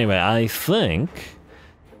 Anyway, I think,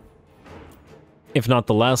 if not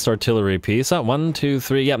the last artillery piece, 1, 2,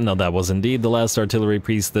 3, yep, no, that was indeed the last artillery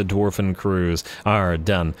piece. The dwarfen crews are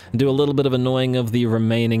done. Do a little bit of annoying of the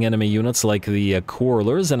remaining enemy units like the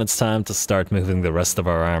Quarrelers, and it's time to start moving the rest of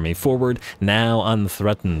our army forward, now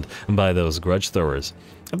unthreatened by those grudge throwers.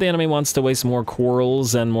 If the enemy wants to waste more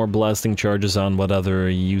quarrels and more blasting charges on what other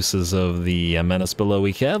uses of the menace below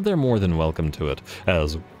we have, they're more than welcome to it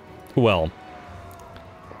as well.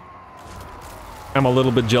 I'm a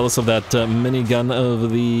little bit jealous of that minigun of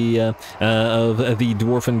the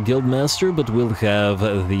Dwarfen Guildmaster, but we'll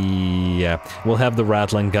have the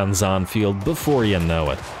Rattling guns on field before you know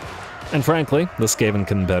it. And frankly, the Skaven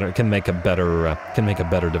can make a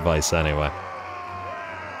better device anyway.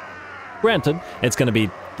 Granted, it's going to be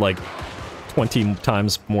like 20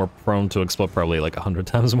 times more prone to explode, probably like 100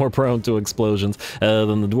 times more prone to explosions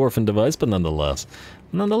than the Dwarfen device, but nonetheless.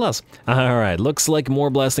 Alright, looks like more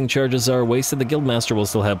blasting charges are wasted. The Guildmaster will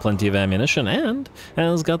still have plenty of ammunition and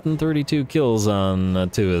has gotten 32 kills on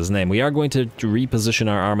to his name. We are going to reposition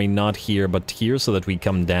our army not here, but here, so that we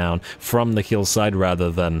come down from the hillside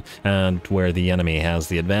rather than where the enemy has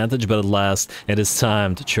the advantage. But at last, it is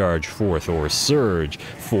time to charge forth, or surge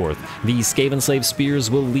forth. The Skaven Slave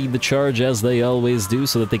Spears will lead the charge, as they always do,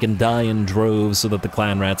 so that they can die in droves, so that the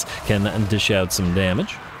Clan Rats can dish out some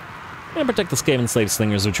damage. And protect the Skaven Slave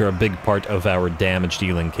Slingers, which are a big part of our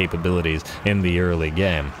damage-dealing capabilities in the early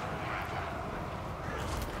game.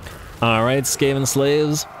 Alright, Skaven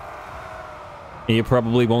Slaves. You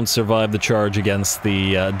probably won't survive the charge against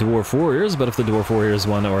the Dwarf Warriors, but if the Dwarf Warriors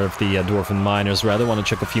want, or if the Dwarven Miners rather, want to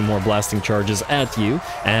chuck a few more blasting charges at you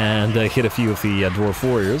and hit a few of the Dwarf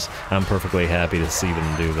Warriors, I'm perfectly happy to see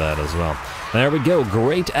them do that as well. There we go,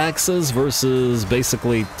 great axes versus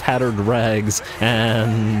basically tattered rags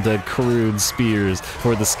and crude spears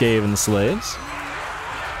for the Skaven slaves.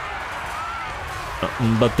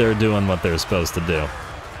 But they're doing what they're supposed to do.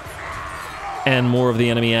 And more of the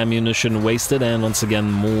enemy ammunition wasted, and once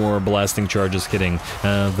again more blasting charges hitting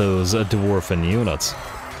those dwarven units.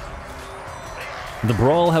 The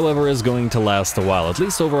brawl, however, is going to last a while, at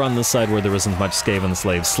least over on this side where there isn't much Skaven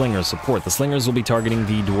slave slinger support. The slingers will be targeting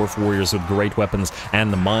the dwarf warriors with great weapons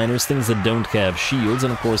and the miners, things that don't have shields,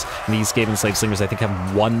 and of course these Skaven slave slingers I think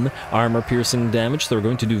have 1 armor piercing damage, so they're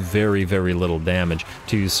going to do very, very little damage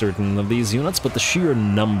to certain of these units, but the sheer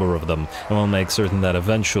number of them will make certain that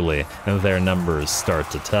eventually their numbers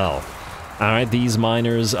start to tell. Alright, these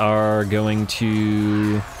miners are going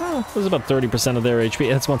to... well, there's about 30% of their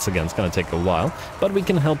HP. It's once again, it's going to take a while, but we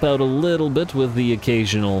can help out a little bit with the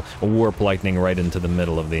occasional warp lightning right into the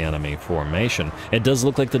middle of the enemy formation. It does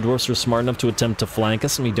look like the dwarfs are smart enough to attempt to flank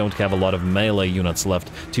us, and we don't have a lot of melee units left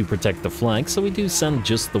to protect the flank, so we do send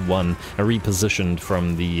just the one repositioned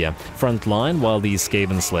from the front line while these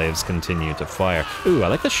Skaven slaves continue to fire. Ooh, I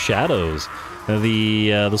like the shadows.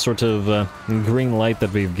 The sort of green light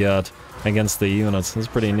that we've got against the units is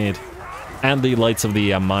pretty neat. And the lights of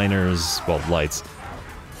the miners, well, lights.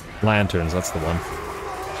 Lanterns, that's the one.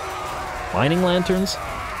 Mining lanterns?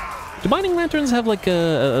 Do mining lanterns have like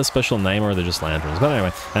a special name, or are they just lanterns? But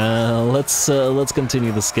anyway, let's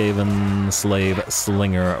continue the Skaven slave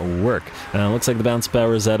slinger work. Looks like the bounce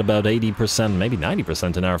power is at about 80%, maybe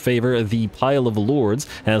 90% in our favor. The pile of lords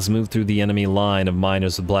has moved through the enemy line of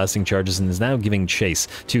miners with blasting charges and is now giving chase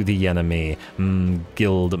to the enemy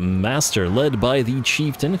guild master, led by the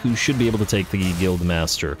chieftain, who should be able to take the guild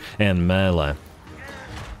master and melee.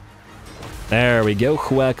 There we go,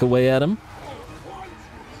 whack away at him.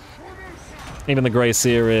 Even the Grey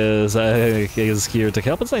Seer is here to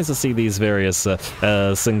help. It's nice to see these various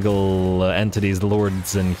single entities, the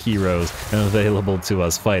lords and heroes, available to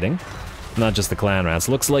us fighting. Not just the clan rats.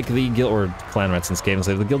 Looks like the guild, or clan rats and Skaven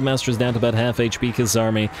slaves. The guild master is down to about half HP. His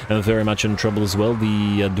army very much in trouble as well.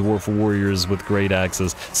 The dwarf warriors with great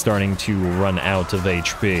axes starting to run out of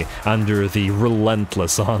HP under the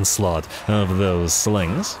relentless onslaught of those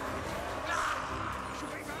slings.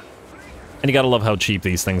 And you gotta love how cheap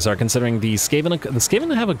these things are, considering the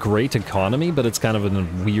Skaven have a great economy, but it's kind of in a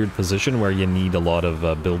weird position where you need a lot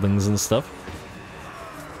of buildings and stuff.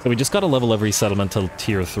 So we just gotta level every settlement to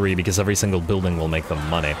tier 3, because every single building will make them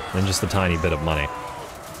money, and just a tiny bit of money.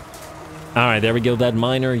 Alright, there we go, that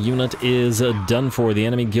miner unit is done for. The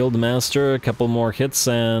enemy guildmaster, a couple more hits,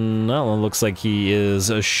 and, well, it looks like he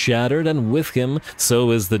is shattered, and with him, so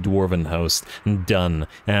is the dwarven host done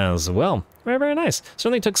as well. Very, very nice.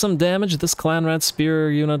 Certainly took some damage. This clan rat spear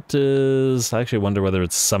unit is... I actually wonder whether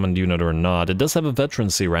it's summoned unit or not. It does have a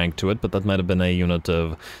veterancy rank to it, but that might have been a unit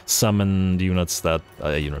of summoned units that...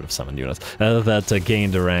 that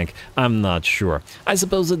gained a rank. I'm not sure. I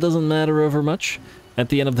suppose it doesn't matter over much. At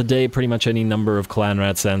the end of the day, pretty much any number of clan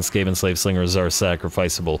rats and Skaven slave slingers are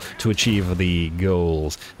sacrificable to achieve the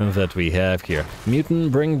goals that we have here. Mutant,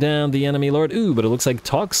 bring down the enemy lord. Ooh, but it looks like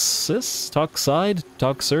Toxide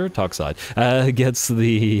gets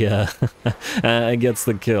the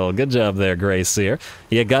kill. Good job there, Grey Seer.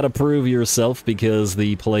 You gotta prove yourself, because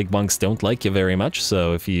the plague monks don't like you very much,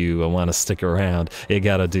 so if you want to stick around, you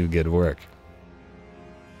gotta do good work.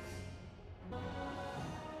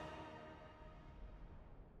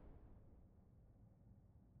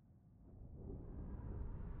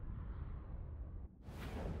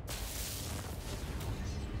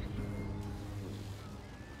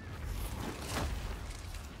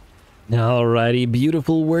 Alrighty,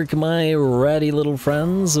 beautiful work, my ratty little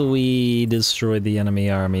friends. We destroyed the enemy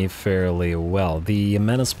army fairly well. The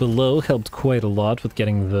menace below helped quite a lot with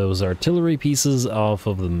getting those artillery pieces off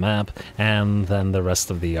of the map, and then the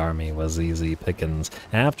rest of the army was easy pickings.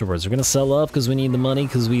 Afterwards, we're gonna sell off because we need the money,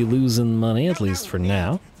 because we losing money, at least for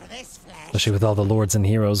now. Especially with all the lords and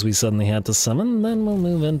heroes we suddenly had to summon, then we'll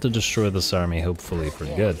move in to destroy this army, hopefully for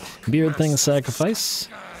good. Beard thing sacrifice.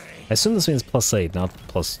 I assume this means +8, not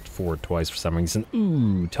 +4 twice for some reason.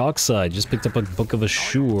 Ooh, Toxide just picked up a Book of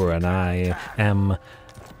Assure, and I am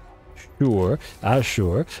sure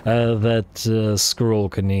that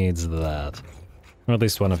Skrolk needs that. Or at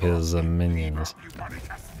least one of his minions.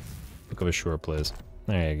 Book of Assure, please.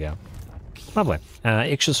 There you go. Lovely.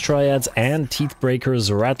 Ixchus Triads and Teeth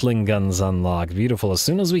Breakers Rattling Guns unlocked. Beautiful. As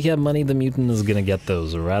soon as we have money, the mutant is gonna get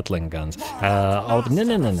those Rattling Guns. Oh,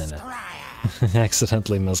 no.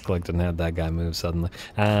 Accidentally misclicked and had that guy move suddenly.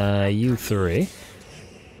 You three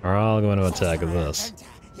are all going to attack this.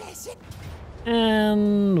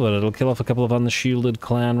 And what, it'll kill off a couple of unshielded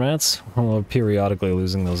clan rats. We're periodically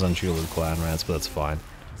losing those unshielded clan rats, but that's fine.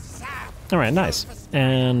 Alright, nice.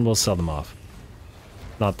 And we'll sell them off.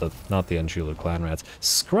 Not the unshielded clan rats.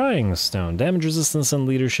 Scrying Stone. Damage resistance and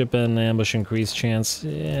leadership and ambush increase chance.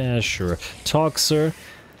 Yeah, sure. Toxer.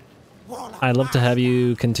 I'd love to have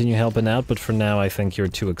you continue helping out, but for now I think you're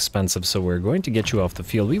too expensive, so we're going to get you off the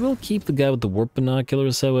field. We will keep the guy with the warp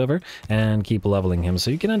binoculars, however, and keep leveling him.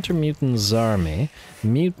 So you can enter Mutant's army.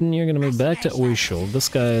 Mutant, you're going to move back to Oishul. This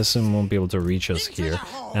guy, I assume, won't be able to reach us here.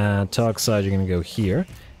 Toxide, you're going to go here.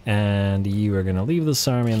 And you are going to leave this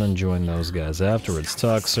army and then join those guys afterwards.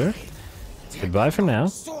 Toxer, goodbye for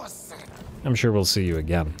now. I'm sure we'll see you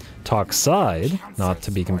again. Toxide, not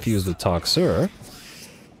to be confused with Toxer.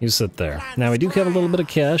 You sit there. Now, we do have a little bit of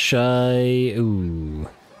cash. Ooh.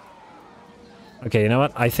 Okay, you know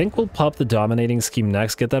what? I think we'll pop the Dominating Scheme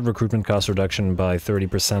next, get that recruitment cost reduction by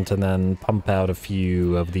 30%, and then pump out a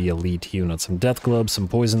few of the elite units. Some Death Globes, some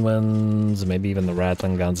Poison Winds, maybe even the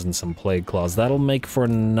Rattling Guns, and some Plague Claws. That'll make for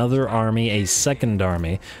another army, a second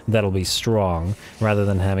army, that'll be strong, rather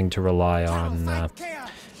than having to rely on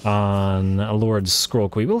Lord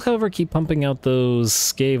Skrolk. We will, however, keep pumping out those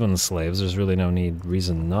Skaven slaves. There's really no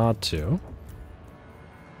reason not to.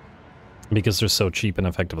 Because they're so cheap and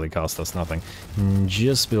effectively cost us nothing.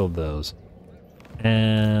 Just build those.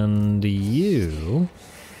 And you...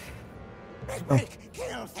 Oh.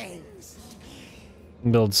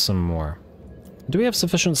 Build some more. Do we have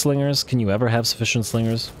sufficient slingers? Can you ever have sufficient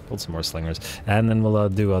slingers? Build some more slingers. And then we'll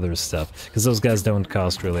do other stuff. Because those guys don't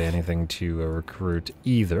cost really anything to recruit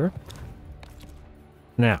either.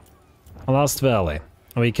 Now, Lost Valley.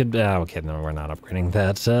 We could... okay, no, we're not upgrading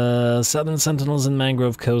that. Southern Sentinels and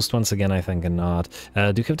Mangrove Coast, once again, I think not.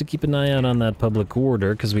 Do have to keep an eye out on that public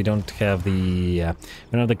order, because we don't have the... we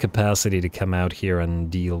don't have the capacity to come out here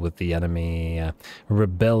and deal with the enemy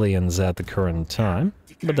rebellions at the current time.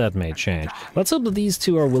 But that may change. Let's hope that these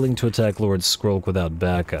two are willing to attack Lord Skrolk without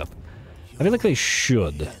backup. I feel like they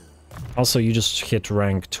should. Also, you just hit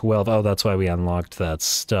rank 12. Oh, that's why we unlocked that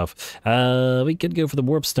stuff. We could go for the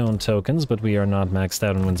Warpstone tokens, but we are not maxed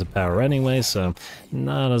out in Winds of Power anyway, so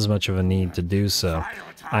not as much of a need to do so.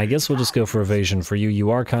 I guess we'll just go for evasion for you.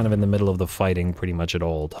 You are kind of in the middle of the fighting pretty much at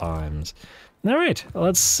all times. Alright,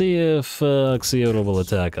 let's see if Xeodal will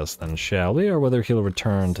attack us then, shall we? Or whether he'll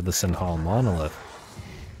return to the Sinhal Monolith.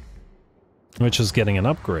 Which is getting an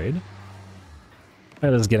upgrade.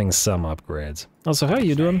 That is getting some upgrades. Also, how are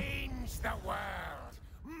you doing?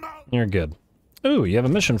 You're good. Ooh, you have a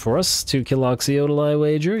mission for us. To kill Oxyodal, I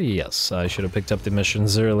wager? Yes, I should have picked up the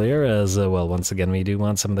missions earlier, as, well, once again, we do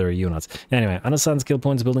want some of their units. Anyway, unassigned skill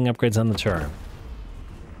points, building upgrades on the turn.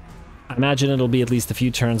 I imagine it'll be at least a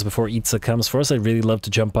few turns before Itza comes for us. I'd really love to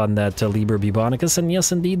jump on that Liber Bubonicus, and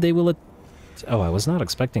yes, indeed, they will... Oh, I was not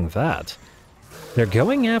expecting that. They're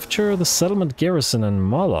going after the settlement garrison in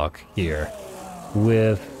Moloch here,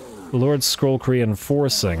 with Lord Skrolk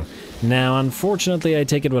reinforcing. Now, unfortunately, I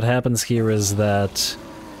take it what happens here is that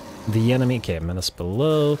the enemy... Okay, menace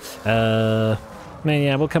below. Man,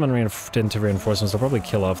 yeah, we'll come in into reinforcements. They'll probably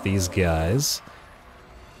kill off these guys.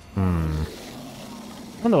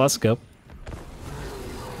 Nonetheless, go.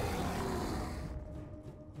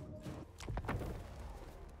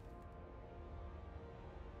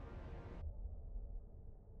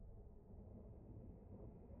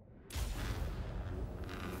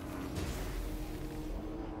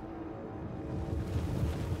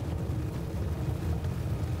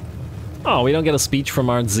 Oh, we don't get a speech from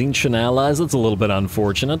our Tzeentchian allies. That's a little bit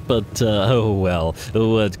unfortunate, but oh well,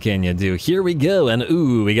 what can you do? Here we go, and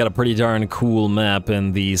ooh, we got a pretty darn cool map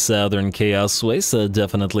in the Southern Chaos Waste.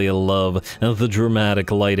 Definitely love the dramatic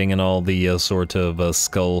lighting and all the sort of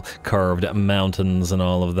skull-carved mountains and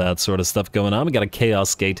all of that sort of stuff going on. We got a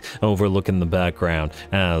Chaos Gate overlooking the background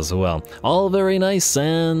as well. All very nice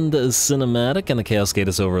and cinematic, and the Chaos Gate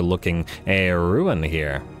is overlooking a ruin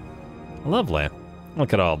here. Lovely.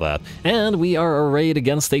 Look at all that. And we are arrayed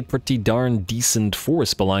against a pretty darn decent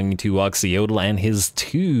force belonging to Oxyodal and his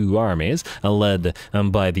 2 armies, led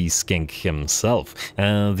by the skink himself.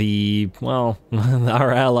 Well,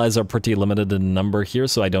 our allies are pretty limited in number here,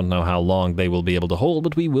 so I don't know how long they will be able to hold,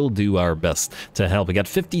 but we will do our best to help. We got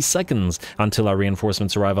 50 seconds until our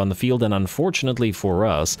reinforcements arrive on the field, and unfortunately for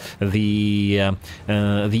us, the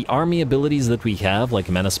army abilities that we have, like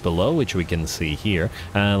Menace Below, which we can see here,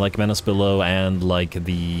 like Menace Below and like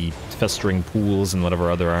the Festering Pools and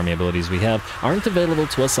whatever other army abilities we have, aren't available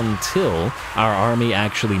to us until our army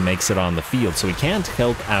actually makes it on the field, so we can't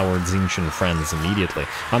help our Tzeentchian friends immediately.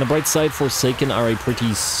 On the bright side, Forsaken are a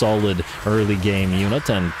pretty solid early game unit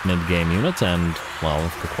and mid game unit, and,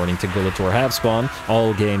 well, according to Gulator Halfspawn,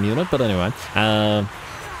 all game unit, but anyway, the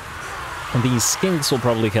skinks will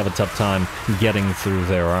probably have a tough time getting through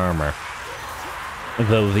their armor.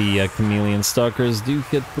 Though the Chameleon Stalkers do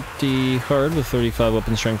hit pretty hard with 35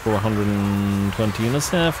 weapon strength for 120 units.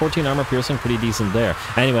 14 armor piercing, pretty decent there.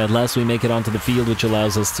 Anyway, at last we make it onto the field, which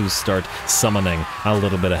allows us to start summoning a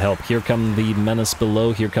little bit of help. Here come the Menace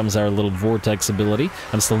Below, here comes our little Vortex ability.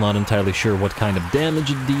 I'm still not entirely sure what kind of damage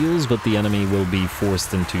it deals, but the enemy will be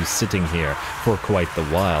forced into sitting here for quite the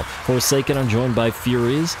while. Forsaken are joined by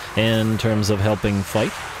Furies in terms of helping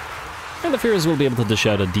fight, and the Furies will be able to dish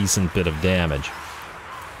out a decent bit of damage.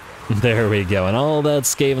 There we go, and all that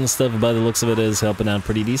Skaven stuff, by the looks of it, is helping out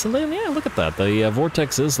pretty decently, and yeah, look at that. The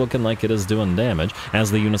Vortex is looking like it is doing damage, as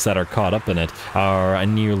the units that are caught up in it are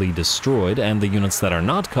nearly destroyed, and the units that are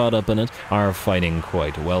not caught up in it are fighting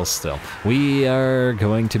quite well still. We are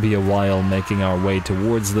going to be a while making our way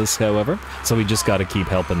towards this, however, so we just gotta keep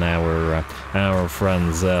helping our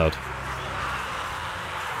friends out.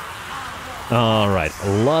 Alright,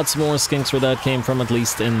 lots more skinks where that came from, at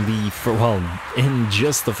least in in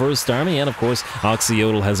just the first army, and of course,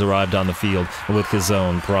 Oxyodal has arrived on the field with his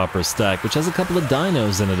own proper stack, which has a couple of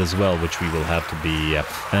dinos in it as well, which we will have to be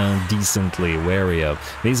decently wary of.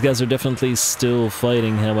 These guys are definitely still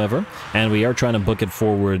fighting, however, and we are trying to book it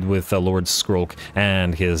forward with Lord Skrolk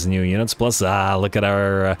and his new units, plus, look at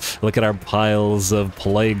our piles of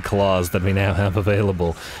Plague Claws that we now have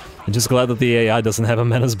available. I'm just glad that the AI doesn't have a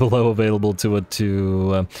Menace Below available to it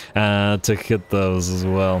to hit those as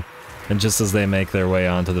well. And just as they make their way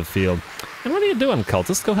onto the field. And what are you doing,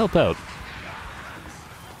 cultist? Go help out.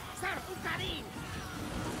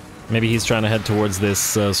 Maybe he's trying to head towards this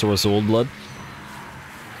Source Old Blood.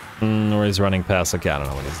 Or he's running past, okay, I don't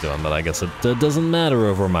know what he's doing, but I guess it doesn't matter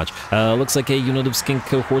over much. Looks like a unit of skink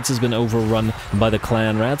cohorts has been overrun by the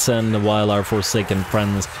clan rats, and while our Forsaken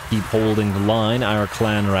friends keep holding the line, our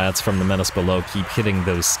clan rats from the Menace Below keep hitting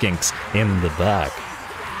those skinks in the back.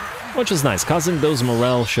 Which is nice, causing those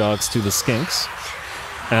morale shocks to the skinks.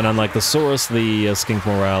 And unlike the Saurus, the skink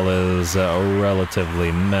morale is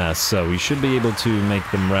relatively mess, so we should be able to make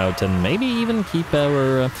them rout and maybe even keep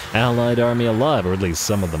our allied army alive, or at least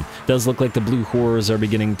some of them. Does look like the blue horrors are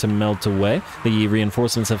beginning to melt away. The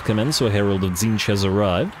reinforcements have come in, so a Herald of Tzeentch has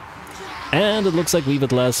arrived. And it looks like we've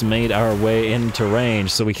at last made our way into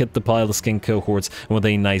range, so we hit the pile of skink cohorts with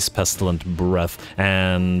a nice pestilent breath,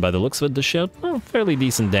 and by the looks of it, dish out, well, fairly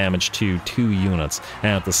decent damage to 2 units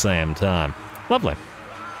at the same time. Lovely.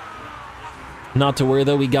 Not to worry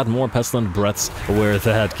though, we got more pestilent breaths where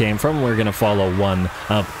that came from. We're gonna follow one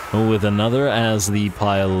up with another as the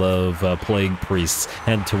pile of plague priests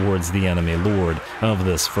head towards the enemy lord of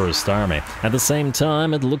this first army. At the same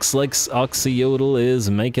time, it looks like Oxyodal is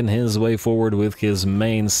making his way forward with his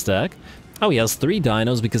main stack. Oh, he has 3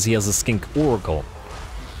 dinos because he has a skink oracle,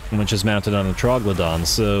 which is mounted on a troglodyte,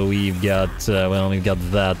 so we've got, we've got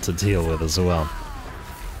that to deal with as well.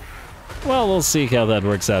 Well, we'll see how that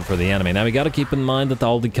works out for the enemy. Now, we gotta keep in mind that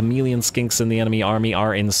all the chameleon skinks in the enemy army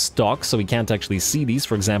are in stock, so we can't actually see these.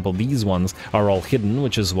 For example, these ones are all hidden,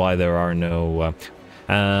 which is why there are no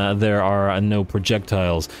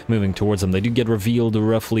projectiles moving towards them. They do get revealed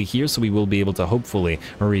roughly here, so we will be able to hopefully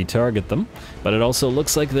retarget them. But it also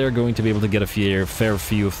looks like they're going to be able to get a fair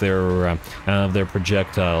few of their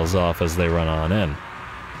projectiles off as they run on in.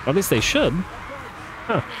 Or at least they should.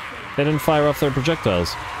 Huh. They didn't fire off their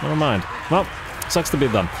projectiles. Never mind. Well, sucks to be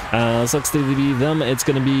them. Sucks to be them. It's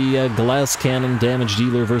going to be Glass Cannon Damage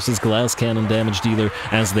Dealer versus Glass Cannon Damage Dealer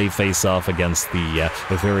as they face off against the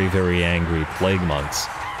very, very angry Plague Monks.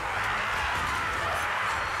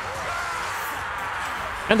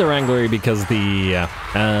 And they're angry because the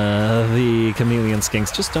chameleon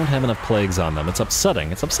skinks just don't have enough plagues on them. It's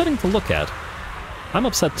upsetting. It's upsetting to look at. I'm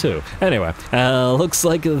upset too. Anyway, looks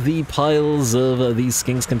like the piles of these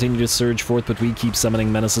skinks continue to surge forth, but we keep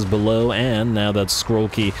summoning menaces below, and now that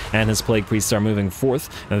Skrolk and his Plague Priests are moving forth,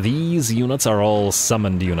 these units are all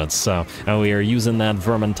summoned units, so we are using that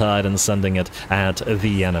Vermintide and sending it at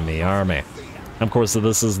the enemy army. Of course,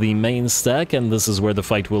 this is the main stack, and this is where the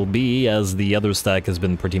fight will be, as the other stack has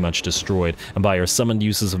been pretty much destroyed by our summoned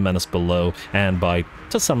uses of Menace below, and by,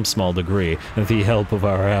 to some small degree, the help of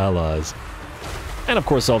our allies. And of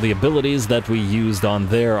course all the abilities that we used on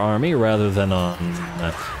their army rather than on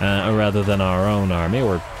our own army,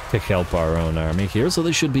 or to help our own army here, so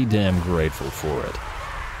they should be damn grateful for it.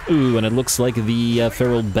 Ooh, and it looks like the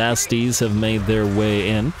feral basties have made their way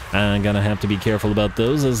in. I'm gonna have to be careful about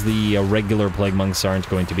those, as the regular plague monks aren't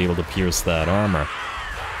going to be able to pierce that armor.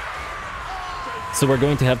 So we're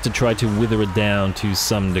going to have to try to wither it down to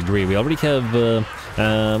some degree. We already have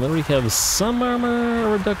some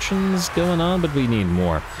armor reductions going on, but we need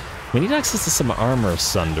more. We need access to some armor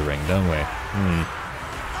sundering, don't we?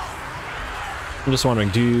 I'm just wondering,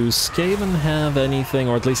 do Skaven have anything,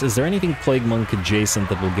 or at least is there anything Plague Monk adjacent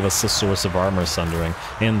that will give us a source of armor sundering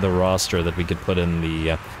in the roster that we could put in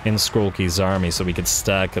the in Skrolk's army so we could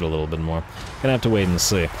stack it a little bit more? Gonna have to wait and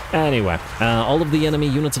see. Anyway, all of the enemy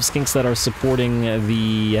units of skinks that are supporting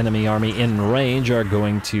the enemy army in range are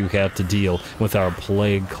going to have to deal with our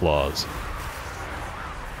Plague Claws.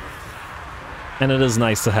 And it is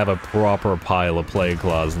nice to have a proper pile of Plague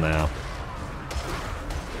Claws now.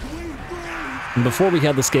 Before we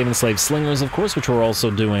had the Skaven Slave Slingers, of course, which were also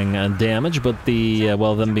doing damage, but the,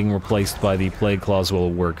 well, them being replaced by the Plague Claws will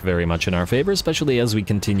work very much in our favor, especially as we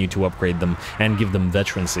continue to upgrade them and give them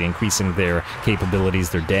veterancy, increasing their capabilities,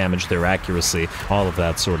 their damage, their accuracy, all of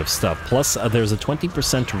that sort of stuff. Plus, there's a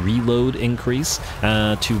 20% reload increase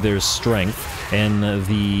to their strength in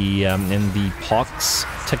the Pox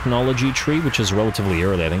technology tree, which is relatively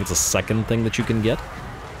early. I think it's a second thing that you can get.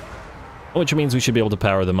 Which means we should be able to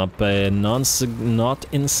power them up a not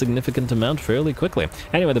insignificant amount fairly quickly.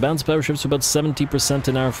 Anyway, the bounce power shifts to about 70%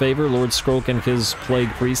 in our favor. Lord Skrolk and his Plague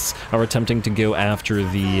Priests are attempting to go after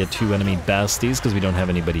the two enemy Basties, because we don't have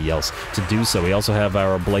anybody else to do so. We also have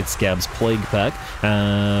our Blightscab's Plague Pack,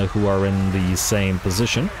 who are in the same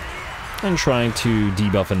position, and trying to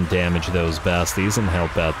debuff and damage those Basties and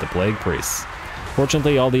help out the Plague Priests.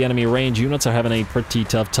 Fortunately, all the enemy range units are having a pretty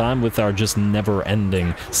tough time with our just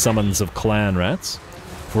never-ending summons of clan rats.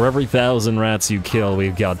 For every 1,000 rats you kill,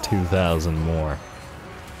 we've got 2,000 more.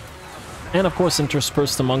 And of course,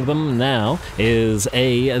 interspersed among them now is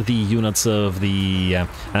the units of the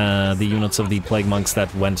Plague Monks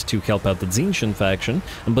that went to help out the Tzeentch faction,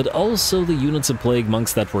 but also the units of Plague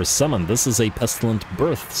Monks that were summoned. This is a Pestilent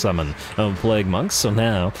Birth summon of Plague Monks, so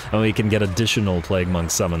now we can get additional Plague Monk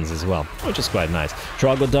summons as well, which is quite nice.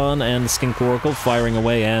 Troglodyte and Skink Oracle firing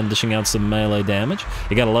away and dishing out some melee damage.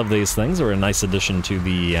 You gotta love these things. They're a nice addition to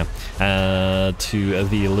the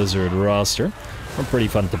Lizard roster. They're pretty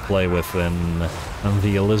fun to play with in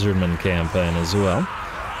the Lizardman campaign as well.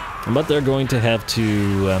 But they're going to have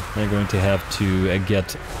to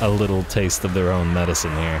get a little taste of their own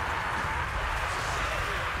medicine here.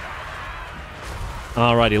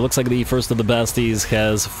 Alrighty, looks like the first of the Basties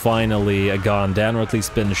has finally gone down, or at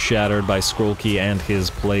least been shattered by Skrolk and his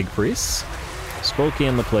Plague Priests. Skrolk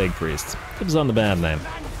and the Plague Priests. Gives on the bad name.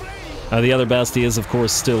 The other Bastie is, of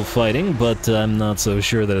course, still fighting, but I'm not so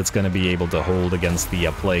sure that it's going to be able to hold against the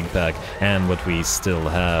Plague Pack and what we still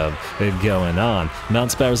have going on.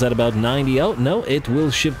 Bounce power's at about 90. Oh, no, it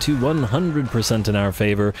will shift to 100% in our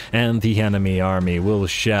favor, and the enemy army will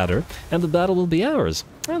shatter, and the battle will be ours.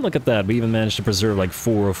 And look at that, we even managed to preserve like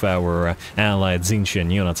 4 of our allied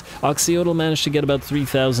Tzeentch units. Oxyodal managed to get about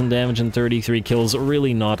 3,000 damage and 33 kills,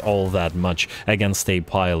 really not all that much against a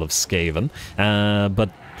pile of Skaven, but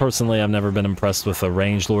personally, I've never been impressed with the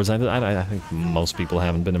range lords. I think most people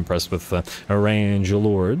haven't been impressed with range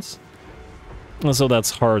lords. So that's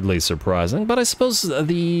hardly surprising. But I suppose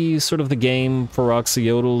the game for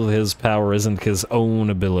Oxyodal, his power isn't his own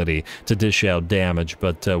ability to dish out damage,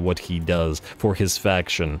 but what he does for his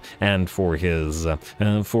faction and for his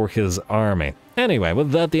army. Anyway, with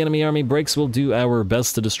that, the enemy army breaks. We'll do our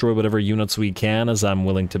best to destroy whatever units we can, as I'm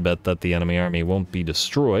willing to bet that the enemy army won't be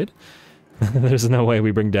destroyed. There's no way we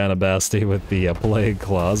bring down a Bastie with the Plague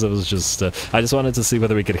Claws. It was just, I just wanted to see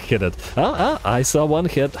whether we could hit it. I saw one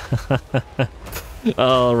hit.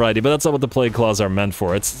 Alrighty, but that's not what the Plague Claws are meant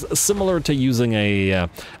for. It's similar to using a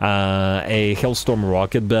Hailstorm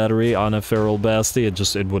rocket battery on a feral Bastie.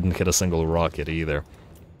 It wouldn't hit a single rocket either.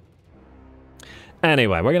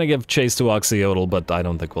 Anyway, we're gonna give chase to Oxyodal, but I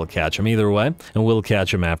don't think we'll catch him either way, and we'll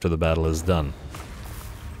catch him after the battle is done.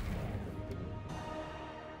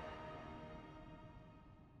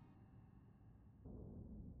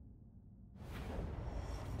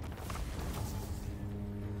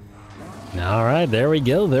 Alright, there we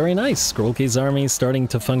go. Very nice. Skrolk's army starting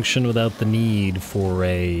to function without the need for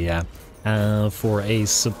a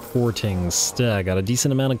supporting stack. Got a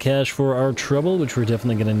decent amount of cash for our trouble, which we're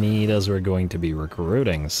definitely going to need as we're going to be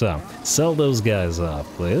recruiting. So, sell those guys off,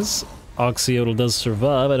 please. Oxyodal does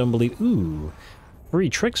survive, I don't believe... Ooh, free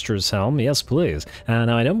Trickster's Helm, yes please.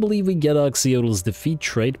 Now, I don't believe we get Oxyodal's defeat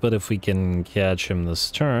trait, but if we can catch him this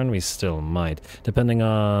turn, we still might, depending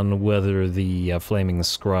on whether the Flaming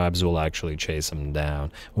Scribes will actually chase him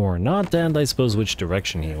down or not, and I suppose which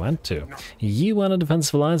direction he went to. You want a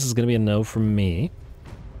defensive alliance is going to be a no from me.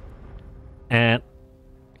 And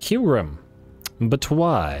Huram. But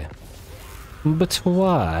why? But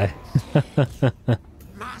why?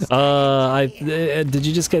 Did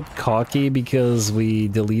you just get cocky because we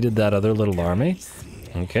deleted that other little army?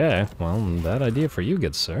 Okay, well, bad idea for you,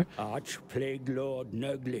 good sir. Arch-Plague Lord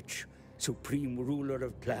Nurglich, supreme ruler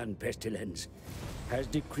of Clan Pestilens, has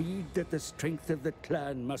decreed that the strength of the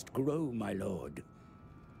clan must grow, my lord.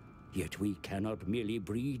 Yet we cannot merely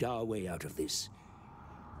breed our way out of this.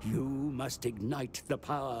 You must ignite the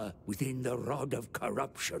power within the rod of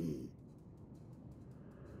corruption.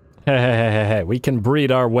 Hey, we can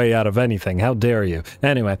breed our way out of anything, how dare you.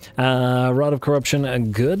 Anyway, Rod of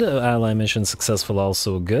Corruption, good. Ally mission successful,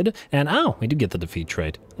 also good. And, oh, we do get the defeat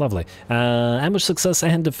trait. Lovely. Ambush success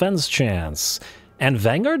and defense chance. And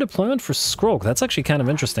Vanguard deployment for Skrolk, that's actually kind of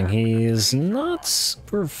interesting. He's not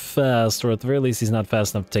super fast, or at the very least he's not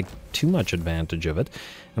fast enough to take too much advantage of it.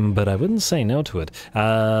 But I wouldn't say no to it.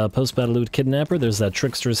 Post-battle loot Kidnapper, there's that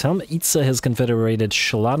Trickster's Helm. Itza has confederated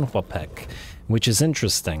Shlanwapek, which is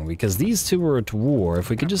interesting, because these two are at war.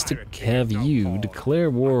 If we could just have you declare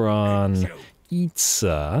war on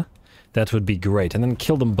Itza, that would be great, and then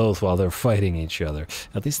kill them both while they're fighting each other.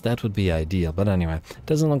 At least that would be ideal, but anyway,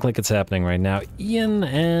 doesn't look like it's happening right now. Ian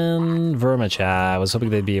and Vermich, I was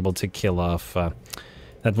hoping they'd be able to kill off,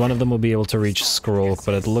 that one of them will be able to reach Skrolk,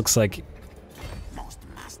 but it looks like...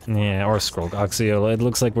 Yeah, or Skrolk, Oxyola, it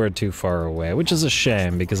looks like we're too far away, which is a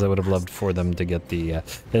shame, because I would have loved for them to get the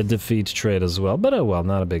defeat trait as well, but oh well,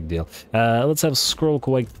 not a big deal. Let's have Skrolk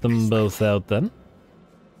wipe them both out then.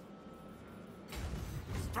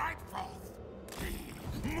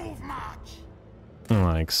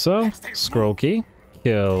 Like so. Skrolky.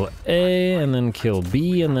 Kill A, and then kill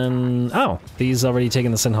B, and then... Oh, these already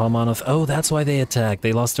taken the Sinhalmonoth. Oh, that's why they attacked.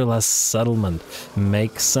 They lost their last settlement.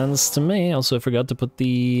 Makes sense to me. Also, I forgot to put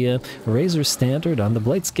the Razor Standard on the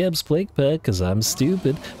Blightscab's Plague Pack, because I'm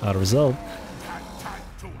stupid. Auto result.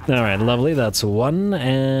 Alright, lovely. That's one,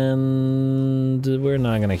 and we're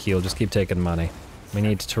not going to heal. Just keep taking money. We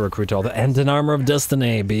need to recruit all the... And an Armor of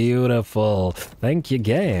Destiny. Beautiful. Thank you,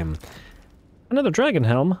 game. Another Dragon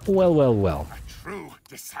Helm. Well, well, well.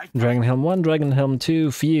 Dragon Helm 1, Dragon Helm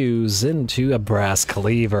 2 fuse into a Brass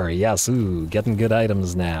Cleaver. Yes, ooh, getting good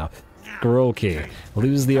items now. Skrolky.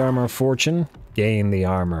 Lose the Armor of Fortune, gain the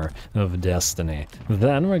Armor of Destiny.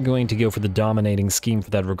 Then we're going to go for the Dominating Scheme for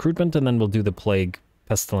that recruitment, and then we'll do the Plague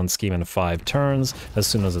Pestilence Scheme in 5 turns as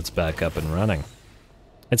soon as it's back up and running.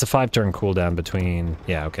 It's a 5-turn cooldown between...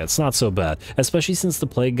 Yeah, okay, it's not so bad. Especially since the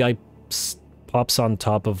Plague guy pops on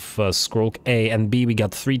top of Skrolk A, and B, we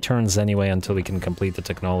got 3 turns anyway until we can complete the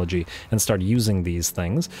technology and start using these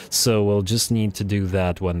things. So we'll just need to do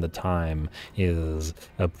that when the time is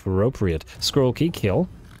appropriate. Skrolky, kill.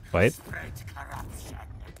 Wait.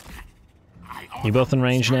 You both in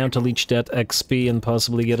range now to leech that XP and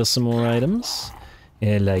possibly get us some more items?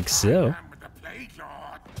 Yeah, like so.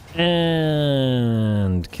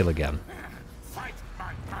 And kill again.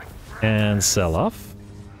 And sell off.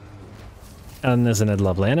 And isn't it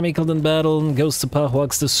lovely? Enemy killed in battle, Ghosts of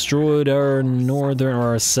Pahwaks destroyed, our northern, or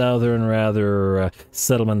our southern, rather,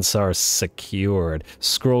 settlements are secured.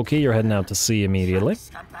 Skrolky, you're heading out to sea immediately.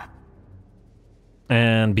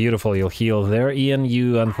 And beautiful, you'll heal there. Ian,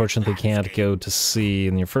 you unfortunately can't go to sea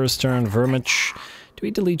in your first turn. Vermich, do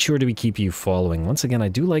we delete you or do we keep you following? Once again, I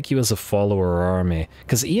do like you as a follower army,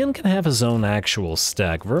 because Ian can have his own actual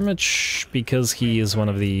stack. Vermich, because he is one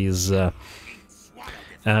of these...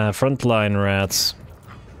 frontline rats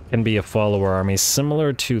can be a follower army,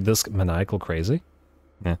 similar to this maniacal crazy.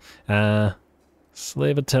 Yeah.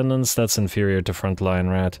 Slave attendants, that's inferior to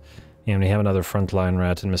frontline rat. And we have another frontline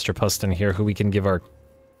rat in Mr. Puston here, who we can give our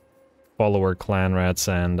follower clan rats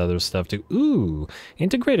and other stuff to. Ooh,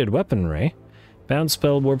 integrated weaponry. Bound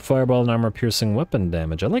spell, warp fireball, and armor piercing weapon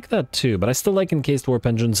damage. I like that too, but I still like encased warp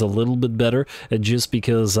engines a little bit better, just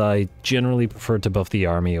because I generally prefer to buff the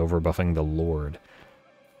army over buffing the lord.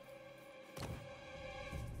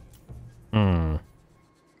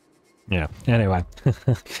 Yeah, anyway.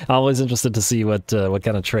 Always interested to see what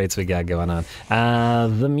kind of traits we got going on.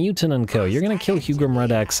 The Mutant and Co. You're gonna kill Hugrim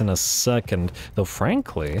Red Axe in a second. Though,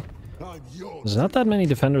 frankly, there's not that many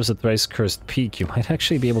defenders at Thrice Cursed Peak. You might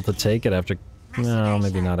actually be able to take it after... No,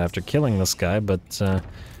 maybe not after killing this guy, but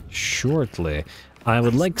shortly. I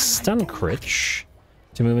would like Stun Critch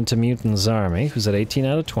to move into Mutant's army, who's at 18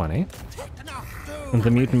 out of 20. And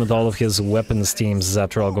the Mutant with all of his weapons teams is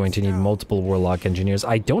after all going to need multiple Warlock Engineers.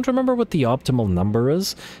 I don't remember what the optimal number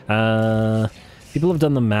is. People have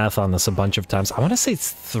done the math on this a bunch of times. I want to say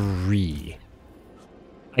it's 3.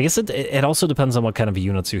 I guess it also depends on what kind of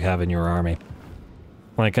units you have in your army.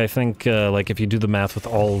 Like, I think, like, if you do the math with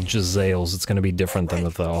all Jezzails, it's going to be different than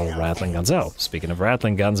with all Ratling guns. Oh, speaking of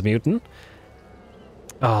Ratling guns, Mutant.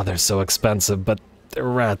 Oh, they're so expensive, but they're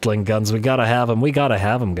Ratling guns. We gotta have them. We gotta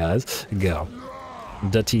have them, guys. Go.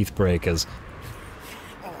 The Teeth Breakers.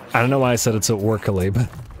 I don't know why I said it so workily, but...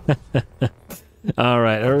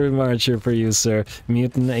 Alright, every Marcher for you, sir.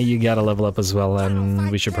 Mutant, you gotta level up as well, and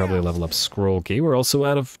we should probably level up Skrolk. We're also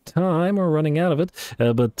out of time, we're running out of it,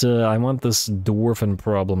 but I want this Dwarfen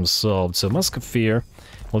problem solved. So Musk of Fear,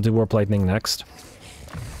 we'll do Warp Lightning next.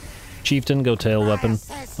 Chieftain, go Tail Weapon.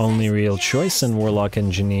 Only real choice, and Warlock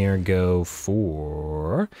Engineer go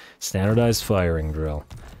for Standardized Firing Drill.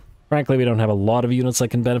 Frankly, we don't have a lot of units that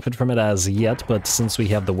can benefit from it as yet, but since we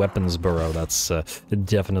have the Weapons Burrow, that's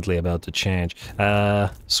definitely about to change.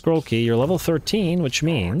 Skrolk, you're level 13, which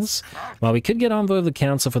means, well, we could get Envoy of the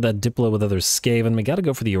Council for that Diplo with other Skaven. We gotta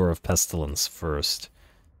go for the Aura of Pestilens first.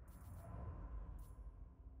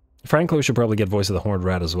 Frankly, we should probably get Voice of the Horned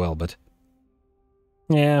Rat as well, but...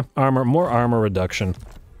 yeah, more armor reduction.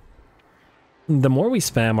 The more we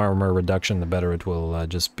spam armor reduction, the better it will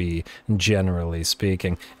just be, generally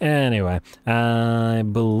speaking. Anyway, I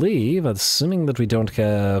believe, assuming that we don't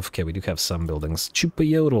have... okay, we do have some buildings.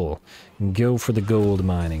 Chupayodel. Go for the gold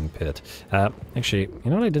mining pit. Actually,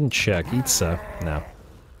 you know what I didn't check? Itza. No.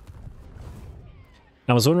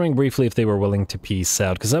 I was wondering briefly if they were willing to peace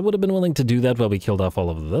out, because I would have been willing to do that while we killed off all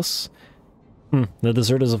of this. The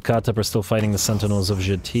deserters of Katep are still fighting the Sentinels of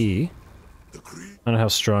Jeti. I don't know how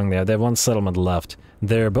strong they are. They have one settlement left.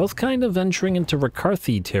 They're both kind of venturing into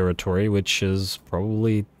Rakarthi territory, which is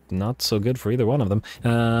probably not so good for either one of them.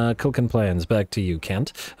 Kulkan plans, back to you,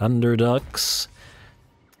 Kent. Underducks.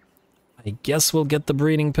 I guess we'll get the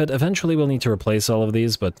breeding pit. Eventually we'll need to replace all of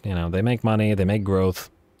these, but, you know, they make money, they make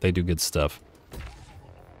growth, they do good stuff.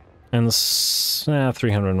 And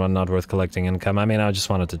 301, not worth collecting income. I mean, I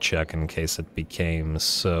just wanted to check in case it became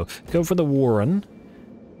so. Go for the Warren.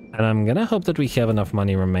 And I'm gonna hope that we have enough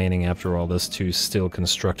money remaining after all this to still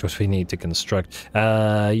construct what we need to construct.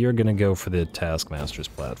 You're gonna go for the Taskmaster's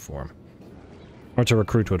platform. Or to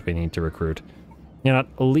recruit what we need to recruit. You know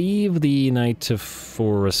what, leave the Knight to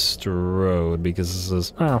Forest Road, because this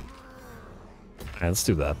is... oh. Alright, let's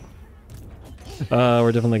do that.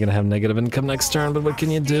 We're definitely gonna have negative income next turn, but what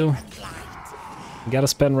can you do? You gotta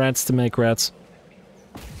spend rats to make rats.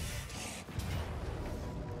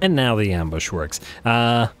 And now the ambush works.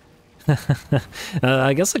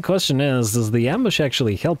 I guess the question is, does the ambush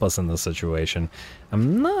actually help us in this situation?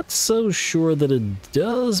 I'm not so sure that it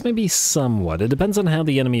does, maybe somewhat. It depends on how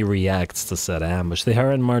the enemy reacts to said ambush. They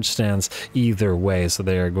are in march stance either way, so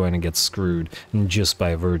they are going to get screwed just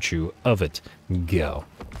by virtue of it. Go.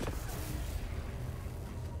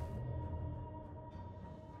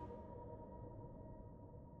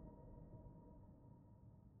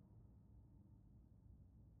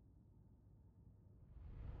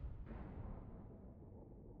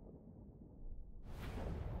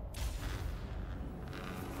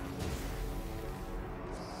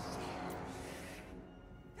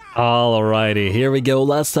 Alrighty, here we go.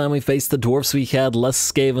 Last time we faced the dwarfs, we had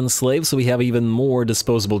less Skaven slaves, so we have even more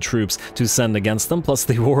disposable troops to send against them, plus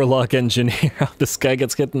the Warlock Engineer. This guy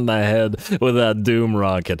gets hit in the head with that Doom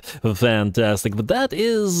Rocket. Fantastic. But that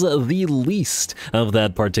is the least of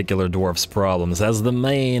that particular dwarf's problems, as the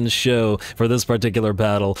main show for this particular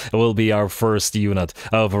battle will be our first unit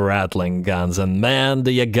of Ratling guns. And man,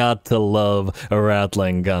 do you got to love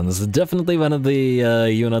Ratling guns. Definitely one of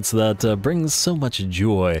the units that brings so much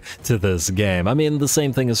joy to this game. I mean, the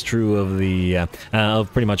same thing is true of the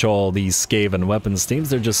of pretty much all these Skaven weapons teams.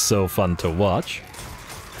 They're just so fun to watch.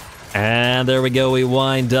 And there we go, we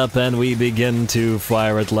wind up and we begin to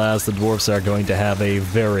fire at last. The dwarfs are going to have a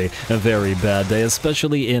very bad day,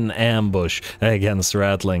 especially in ambush against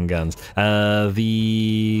Ratling guns.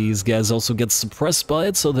 These guys also get suppressed by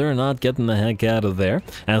it, so they're not getting the heck out of there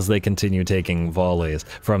as they continue taking volleys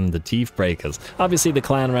from the Teeth Breakers. Obviously, the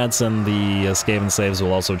Clan Rats and the Skaven slaves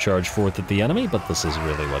will also charge forth at the enemy, but this is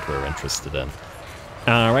really what we're interested in.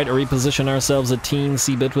 Alright, reposition ourselves a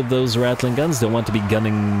teensy bit with those Ratling guns. Don't want to be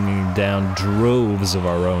gunning down droves of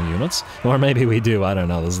our own units. Or maybe we do, I don't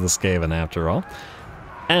know, this is the Skaven after all.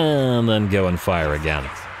 And then go and fire again.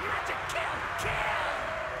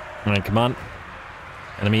 Alright, come on.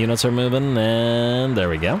 Enemy units are moving, and there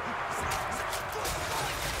we go.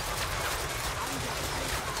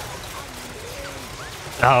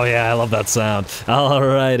 Oh yeah, I love that sound.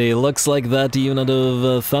 Alrighty, looks like that unit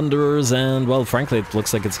of Thunderers, and well, frankly, it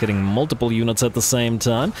looks like it's hitting multiple units at the same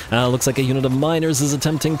time. Looks like a unit of Miners is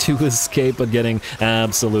attempting to escape, but getting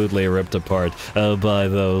absolutely ripped apart by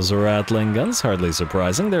those Ratling guns. Hardly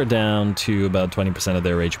surprising. They're down to about 20% of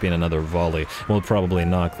their HP, and another volley will probably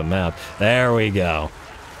knock them out. There we go.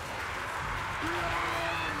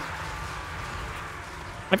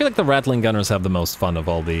 I feel like the Ratling gunners have the most fun of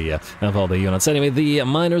all the units. Anyway, the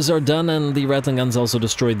Miners are done, and the Ratling guns also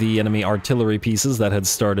destroyed the enemy artillery pieces that had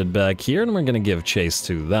started back here, and we're going to give chase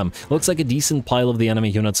to them. Looks like a decent pile of the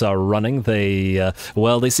enemy units are running. They,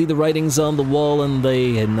 well, they see the writings on the wall, and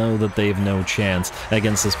they know that they have no chance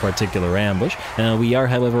against this particular ambush. We are,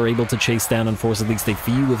 however, able to chase down and force at least a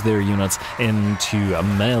few of their units into a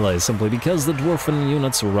melee, simply because the Dwarfen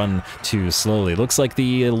units run too slowly. Looks like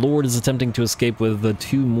the Lord is attempting to escape with the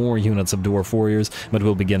two more units of Dwarf Warriors, but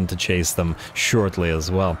we'll begin to chase them shortly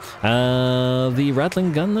as well. The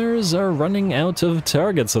Ratling Gunners are running out of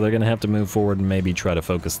targets, so they're going to have to move forward and maybe try to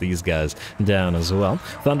focus these guys down as well.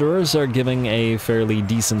 Thunderers are giving a fairly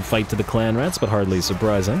decent fight to the Clan Rats, but hardly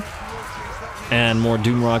surprising. And more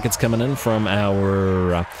Doom Rockets coming in from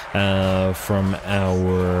our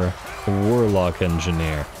Warlock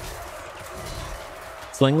Engineer.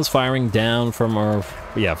 Slings firing down from our,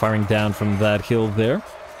 firing down from that hill there.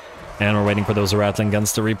 And we're waiting for those Ratling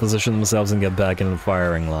guns to reposition themselves and get back into the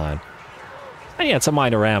firing line. And yeah, it's a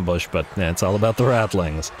minor ambush, but yeah, it's all about the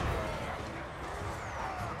Ratlings.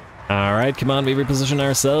 Alright, come on, we reposition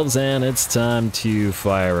ourselves, and it's time to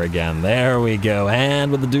fire again. There we go, and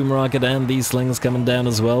with the Doom Rocket and these slings coming down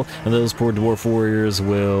as well, and those poor Dwarf Warriors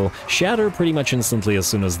will shatter pretty much instantly as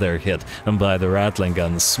soon as they're hit by the Ratling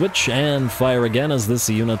guns. Switch and fire again, as this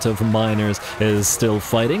unit of Miners is still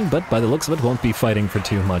fighting, but by the looks of it won't be fighting for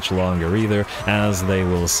too much longer either, as they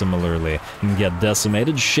will similarly get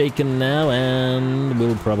decimated, shaken now, and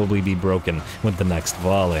will probably be broken with the next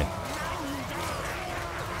volley.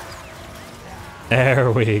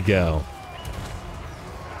 There we go.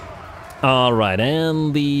 Alright,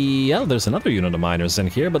 and there's another unit of Miners in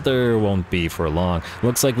here, but there won't be for long.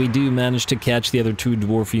 Looks like we do manage to catch the other two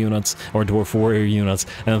Dwarf units, or Dwarf Warrior units,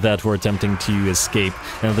 that were attempting to escape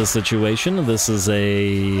the situation. This is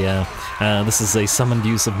a summoned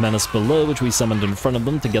use of Menace below, which we summoned in front of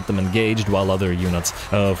them to get them engaged, while other units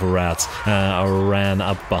of Rats ran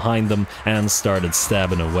up behind them and started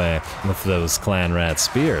stabbing away with those Clan Rat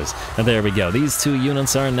spears. And there we go. These two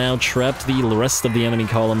units are now trapped. The rest of the enemy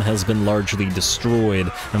column has been largely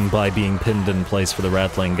destroyed by being pinned in place for the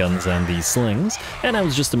Ratling guns and the slings, and it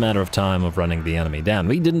was just a matter of time of running the enemy down.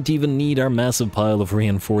 We didn't even need our massive pile of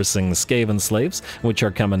reinforcing Skaven slaves, which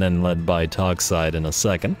are coming in led by Togside in a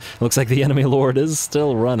second. Looks like the enemy lord is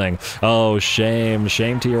still running. Oh, shame.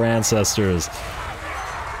 Shame to your ancestors.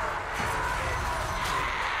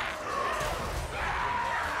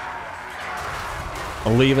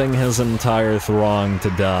 Leaving his entire throng to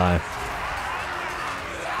die.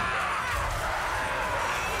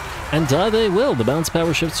 And die they will. The bounce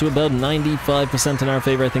power shifts to about 95% in our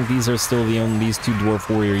favor. I think these are still these two Dwarf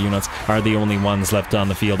Warrior units are the only ones left on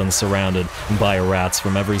the field and surrounded by Rats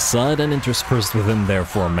from every side and interspersed within their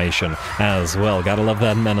formation as well. Gotta love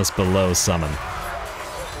that Menace below summon.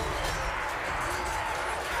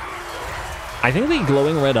 I think the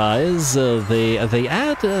glowing red eyes, they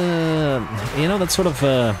add, that sort of,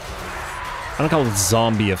 I don't call it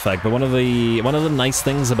zombie effect, but one of the nice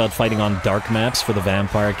things about fighting on dark maps for the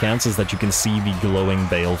vampire counts is that you can see the glowing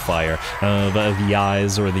balefire of the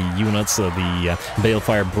eyes or the units, the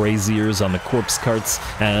balefire braziers on the corpse carts,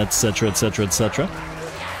 etc., etc., etc.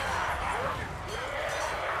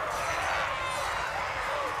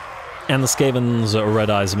 And the Skaven's red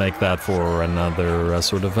eyes make that for another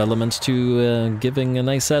sort of element to giving a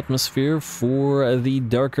nice atmosphere for the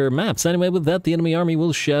darker maps. Anyway, with that, the enemy army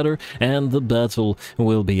will shatter and the battle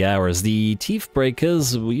will be ours. The Teeth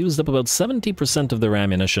Breakers used up about 70% of their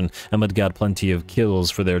ammunition but got plenty of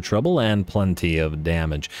kills for their trouble and plenty of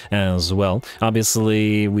damage as well.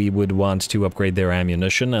 Obviously, we would want to upgrade their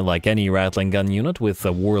ammunition like any Ratling gun unit with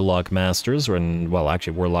Warlock Masters, or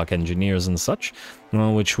actually Warlock Engineers and such,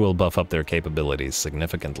 which will buff up their capabilities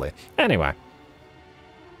significantly. Anyway.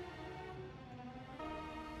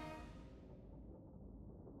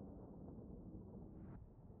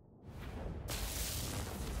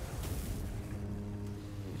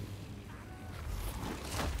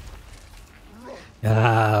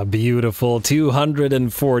 Ah, beautiful.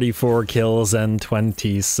 244 kills and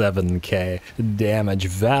 27k damage.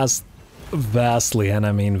 Vastly, and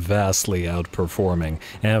I mean vastly outperforming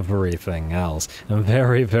everything else.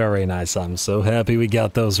 Very, very nice. I'm so happy we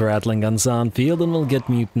got those Rattling guns on field, and we'll get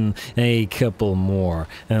Mutant a couple more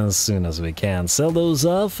as soon as we can. Sell those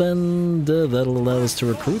off, and that'll allow us to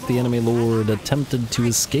recruit. The enemy lord attempted to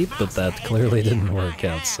escape, but that clearly didn't work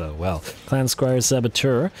out so well. Clan Squire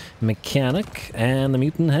Saboteur, Mechanic, and the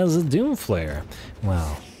Mutant has a Doomflayer.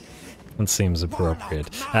 Wow, that seems appropriate.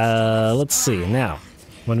 Let's see, now.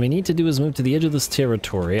 What we need to do is move to the edge of this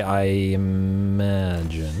territory, I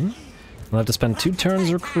imagine. We'll have to spend 2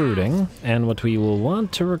 turns recruiting, and what we will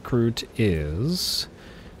want to recruit is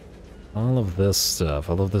all of this stuff,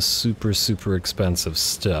 all of this super, super expensive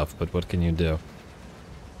stuff, but what can you do?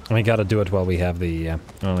 We gotta do it while we have the,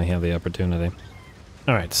 opportunity.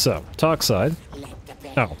 Alright, so, talk side.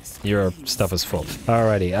 Oh, your stuff is full.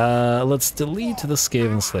 Alrighty, let's delete the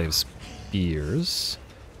Skaven Slave Spears.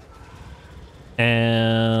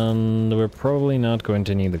 And we're probably not going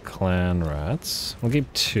to need the clan rats. We'll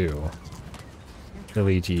keep 2.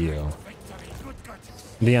 Delete you.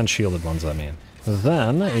 The unshielded ones, I mean.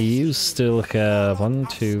 Then you still have 1,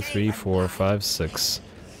 2, 3, 4, 5, 6,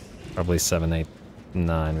 probably 7, 8,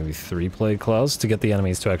 9, maybe 3 plague claws to get the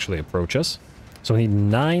enemies to actually approach us. So we need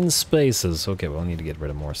 9 spaces. Okay, we'll need to get rid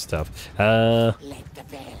of more stuff. Alright,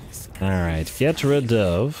 get rid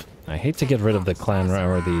of... I hate to get rid of the clan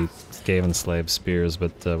or the Skaven slave spears,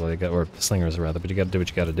 but well, you got, or slingers rather, but you gotta do what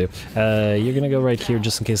you gotta do. You're gonna go right here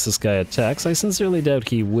just in case this guy attacks. I sincerely doubt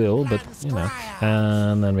he will, but you know.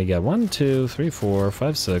 And then we got 1, 2, 3, 4,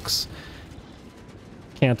 5, 6.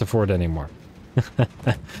 Can't afford any more.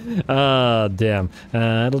 Ah, damn.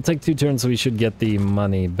 It'll take 2 turns, so we should get the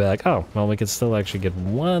money back. Oh, well, we could still actually get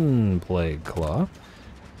 1 plague claw.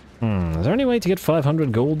 Is there any way to get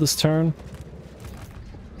 500 gold this turn?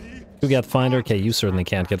 Who got Finder? Okay, you certainly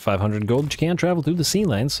can't get 500 gold, but you can travel through the sea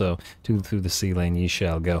lane, so through the sea lane ye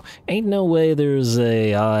shall go. Ain't no way there's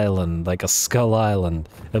a island, like a Skull Island,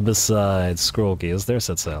 besides Skrolk, is there?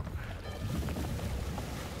 Set sail.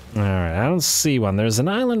 Alright, I don't see one. There's an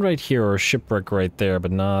island right here, or a shipwreck right there,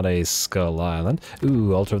 but not a Skull Island.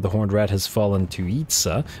 Ooh, Altar of the Horned Rat has fallen to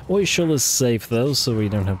Itza. Oishul is safe, though, so we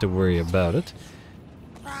don't have to worry about it.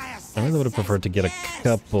 I really would have preferred to get a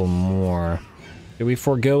couple more. Do we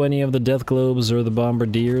forego any of the Death Globes or the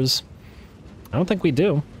Bombardiers? I don't think we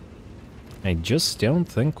do. I just don't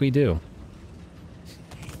think we do.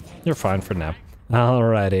 You're fine for now.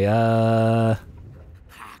 Alrighty,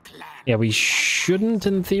 yeah, we shouldn't,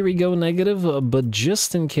 in theory, go negative, but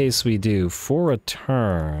just in case we do, for a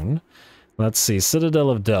turn... Let's see,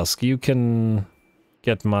 Citadel of Dusk, you can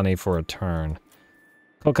get money for a turn.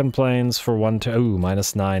 Cookin Plains for 1 turn. Ooh,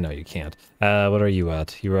 -9, no you can't. What are you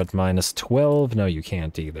at? You're at -12? No, you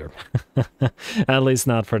can't either. At least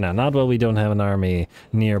not for now. Not while we don't have an army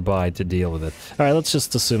nearby to deal with it. Alright, let's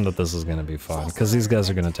just assume that this is going to be fine, because these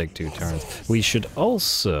guys are going to take 2 turns. We should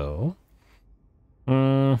also...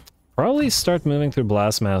 probably start moving through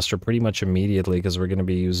Blastmaster pretty much immediately, because we're going to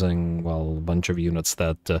be using, well, a bunch of units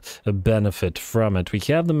that benefit from it. We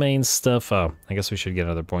have the main stuff. Oh, I guess we should get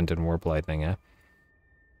another point in Warp Lightning, eh?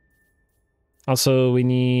 Also, we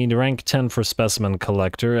need rank 10 for Specimen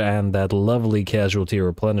Collector, and that lovely casualty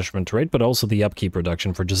replenishment rate, but also the upkeep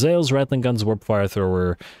reduction for Jezzail's, Rattling Guns, Warp Fire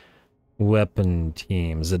Thrower, weapon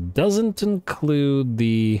teams. It doesn't include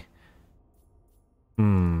the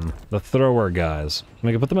thrower guys.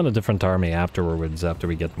 We can put them in a different army afterwards, after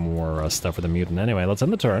we get more stuff for the mutant. Anyway, let's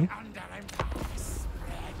end the turn.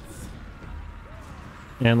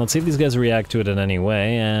 And let's see if these guys react to it in any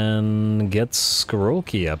way, and get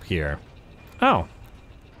Skrolk up here. Oh.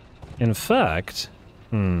 In fact...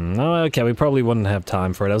 oh, okay, we probably wouldn't have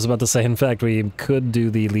time for it. I was about to say, in fact, we could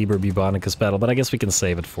do the Liber Bubonicus battle, but I guess we can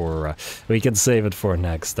save it for,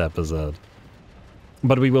 next episode.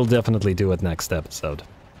 But we will definitely do it next episode.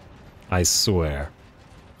 I swear.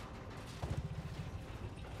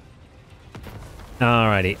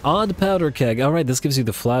 Alrighty, Odd Powder Keg. Alright, this gives you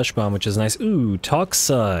the Flash Bomb, which is nice. Ooh,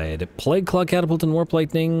 Talkside. Plague Claw Catapult and Warp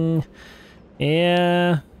Lightning.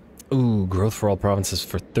 Yeah... Ooh, growth for all provinces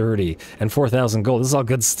for 30 and 4,000 gold. This is all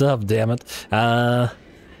good stuff, damn it.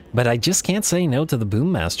 But I just can't say no to the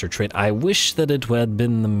Boommaster trait. I wish that it had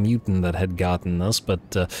been the mutant that had gotten this, but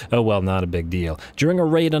oh well, not a big deal. During a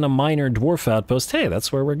raid on a minor dwarf outpost, hey,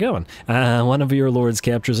 that's where we're going. One of your lords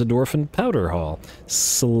captures a dwarf in Powder Hall.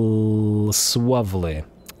 Swovely.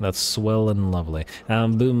 That's swell and lovely.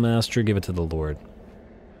 Boommaster, give it to the lord.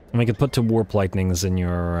 And we could put 2 Warp Lightnings in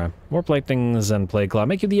your... Warp Lightnings and Plague Claw.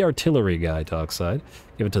 Make you the artillery guy, Talkside.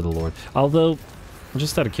 Give it to the Lord. Although,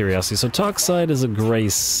 Just out of curiosity, so Toxide is a Grey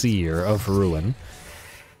Seer of Ruin.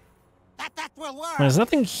 That will work. There's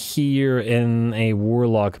nothing here in a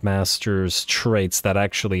Warlock Master's traits that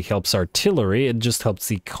actually helps artillery. It just helps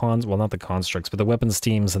the well, not the constructs, but the weapons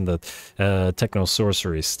teams and the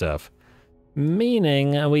techno-sorcery stuff.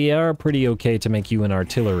 Meaning, we are pretty okay to make you an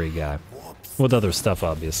artillery guy. With other stuff,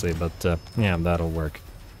 obviously, but yeah, that'll work.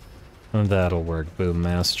 That'll work, Boom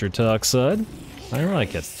Master Toxide. I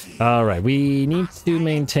like it. Alright, we need to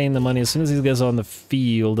maintain the money. As soon as he gets on the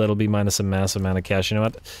field, that'll be minus a massive amount of cash. You know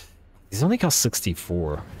what? These only cost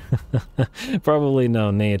 64. Probably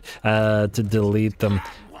no need to delete them.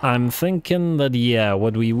 I'm thinking that, yeah,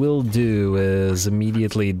 what we will do is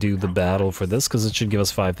immediately do the battle for this, because it should give us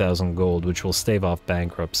 5,000 gold, which will stave off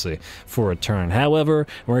bankruptcy for a turn. However,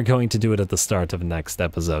 we're going to do it at the start of next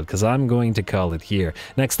episode, because I'm going to call it here.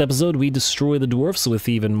 Next episode, we destroy the dwarfs with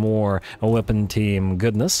even more weapon team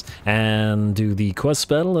goodness, and do the quest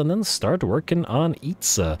battle, and then start working on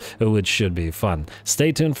Itza, which should be fun.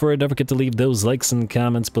 Stay tuned for it. Don't forget to leave those likes and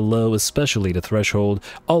comments below, especially to Threshold.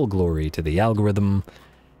 All glory to the algorithm.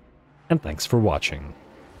 And thanks for watching.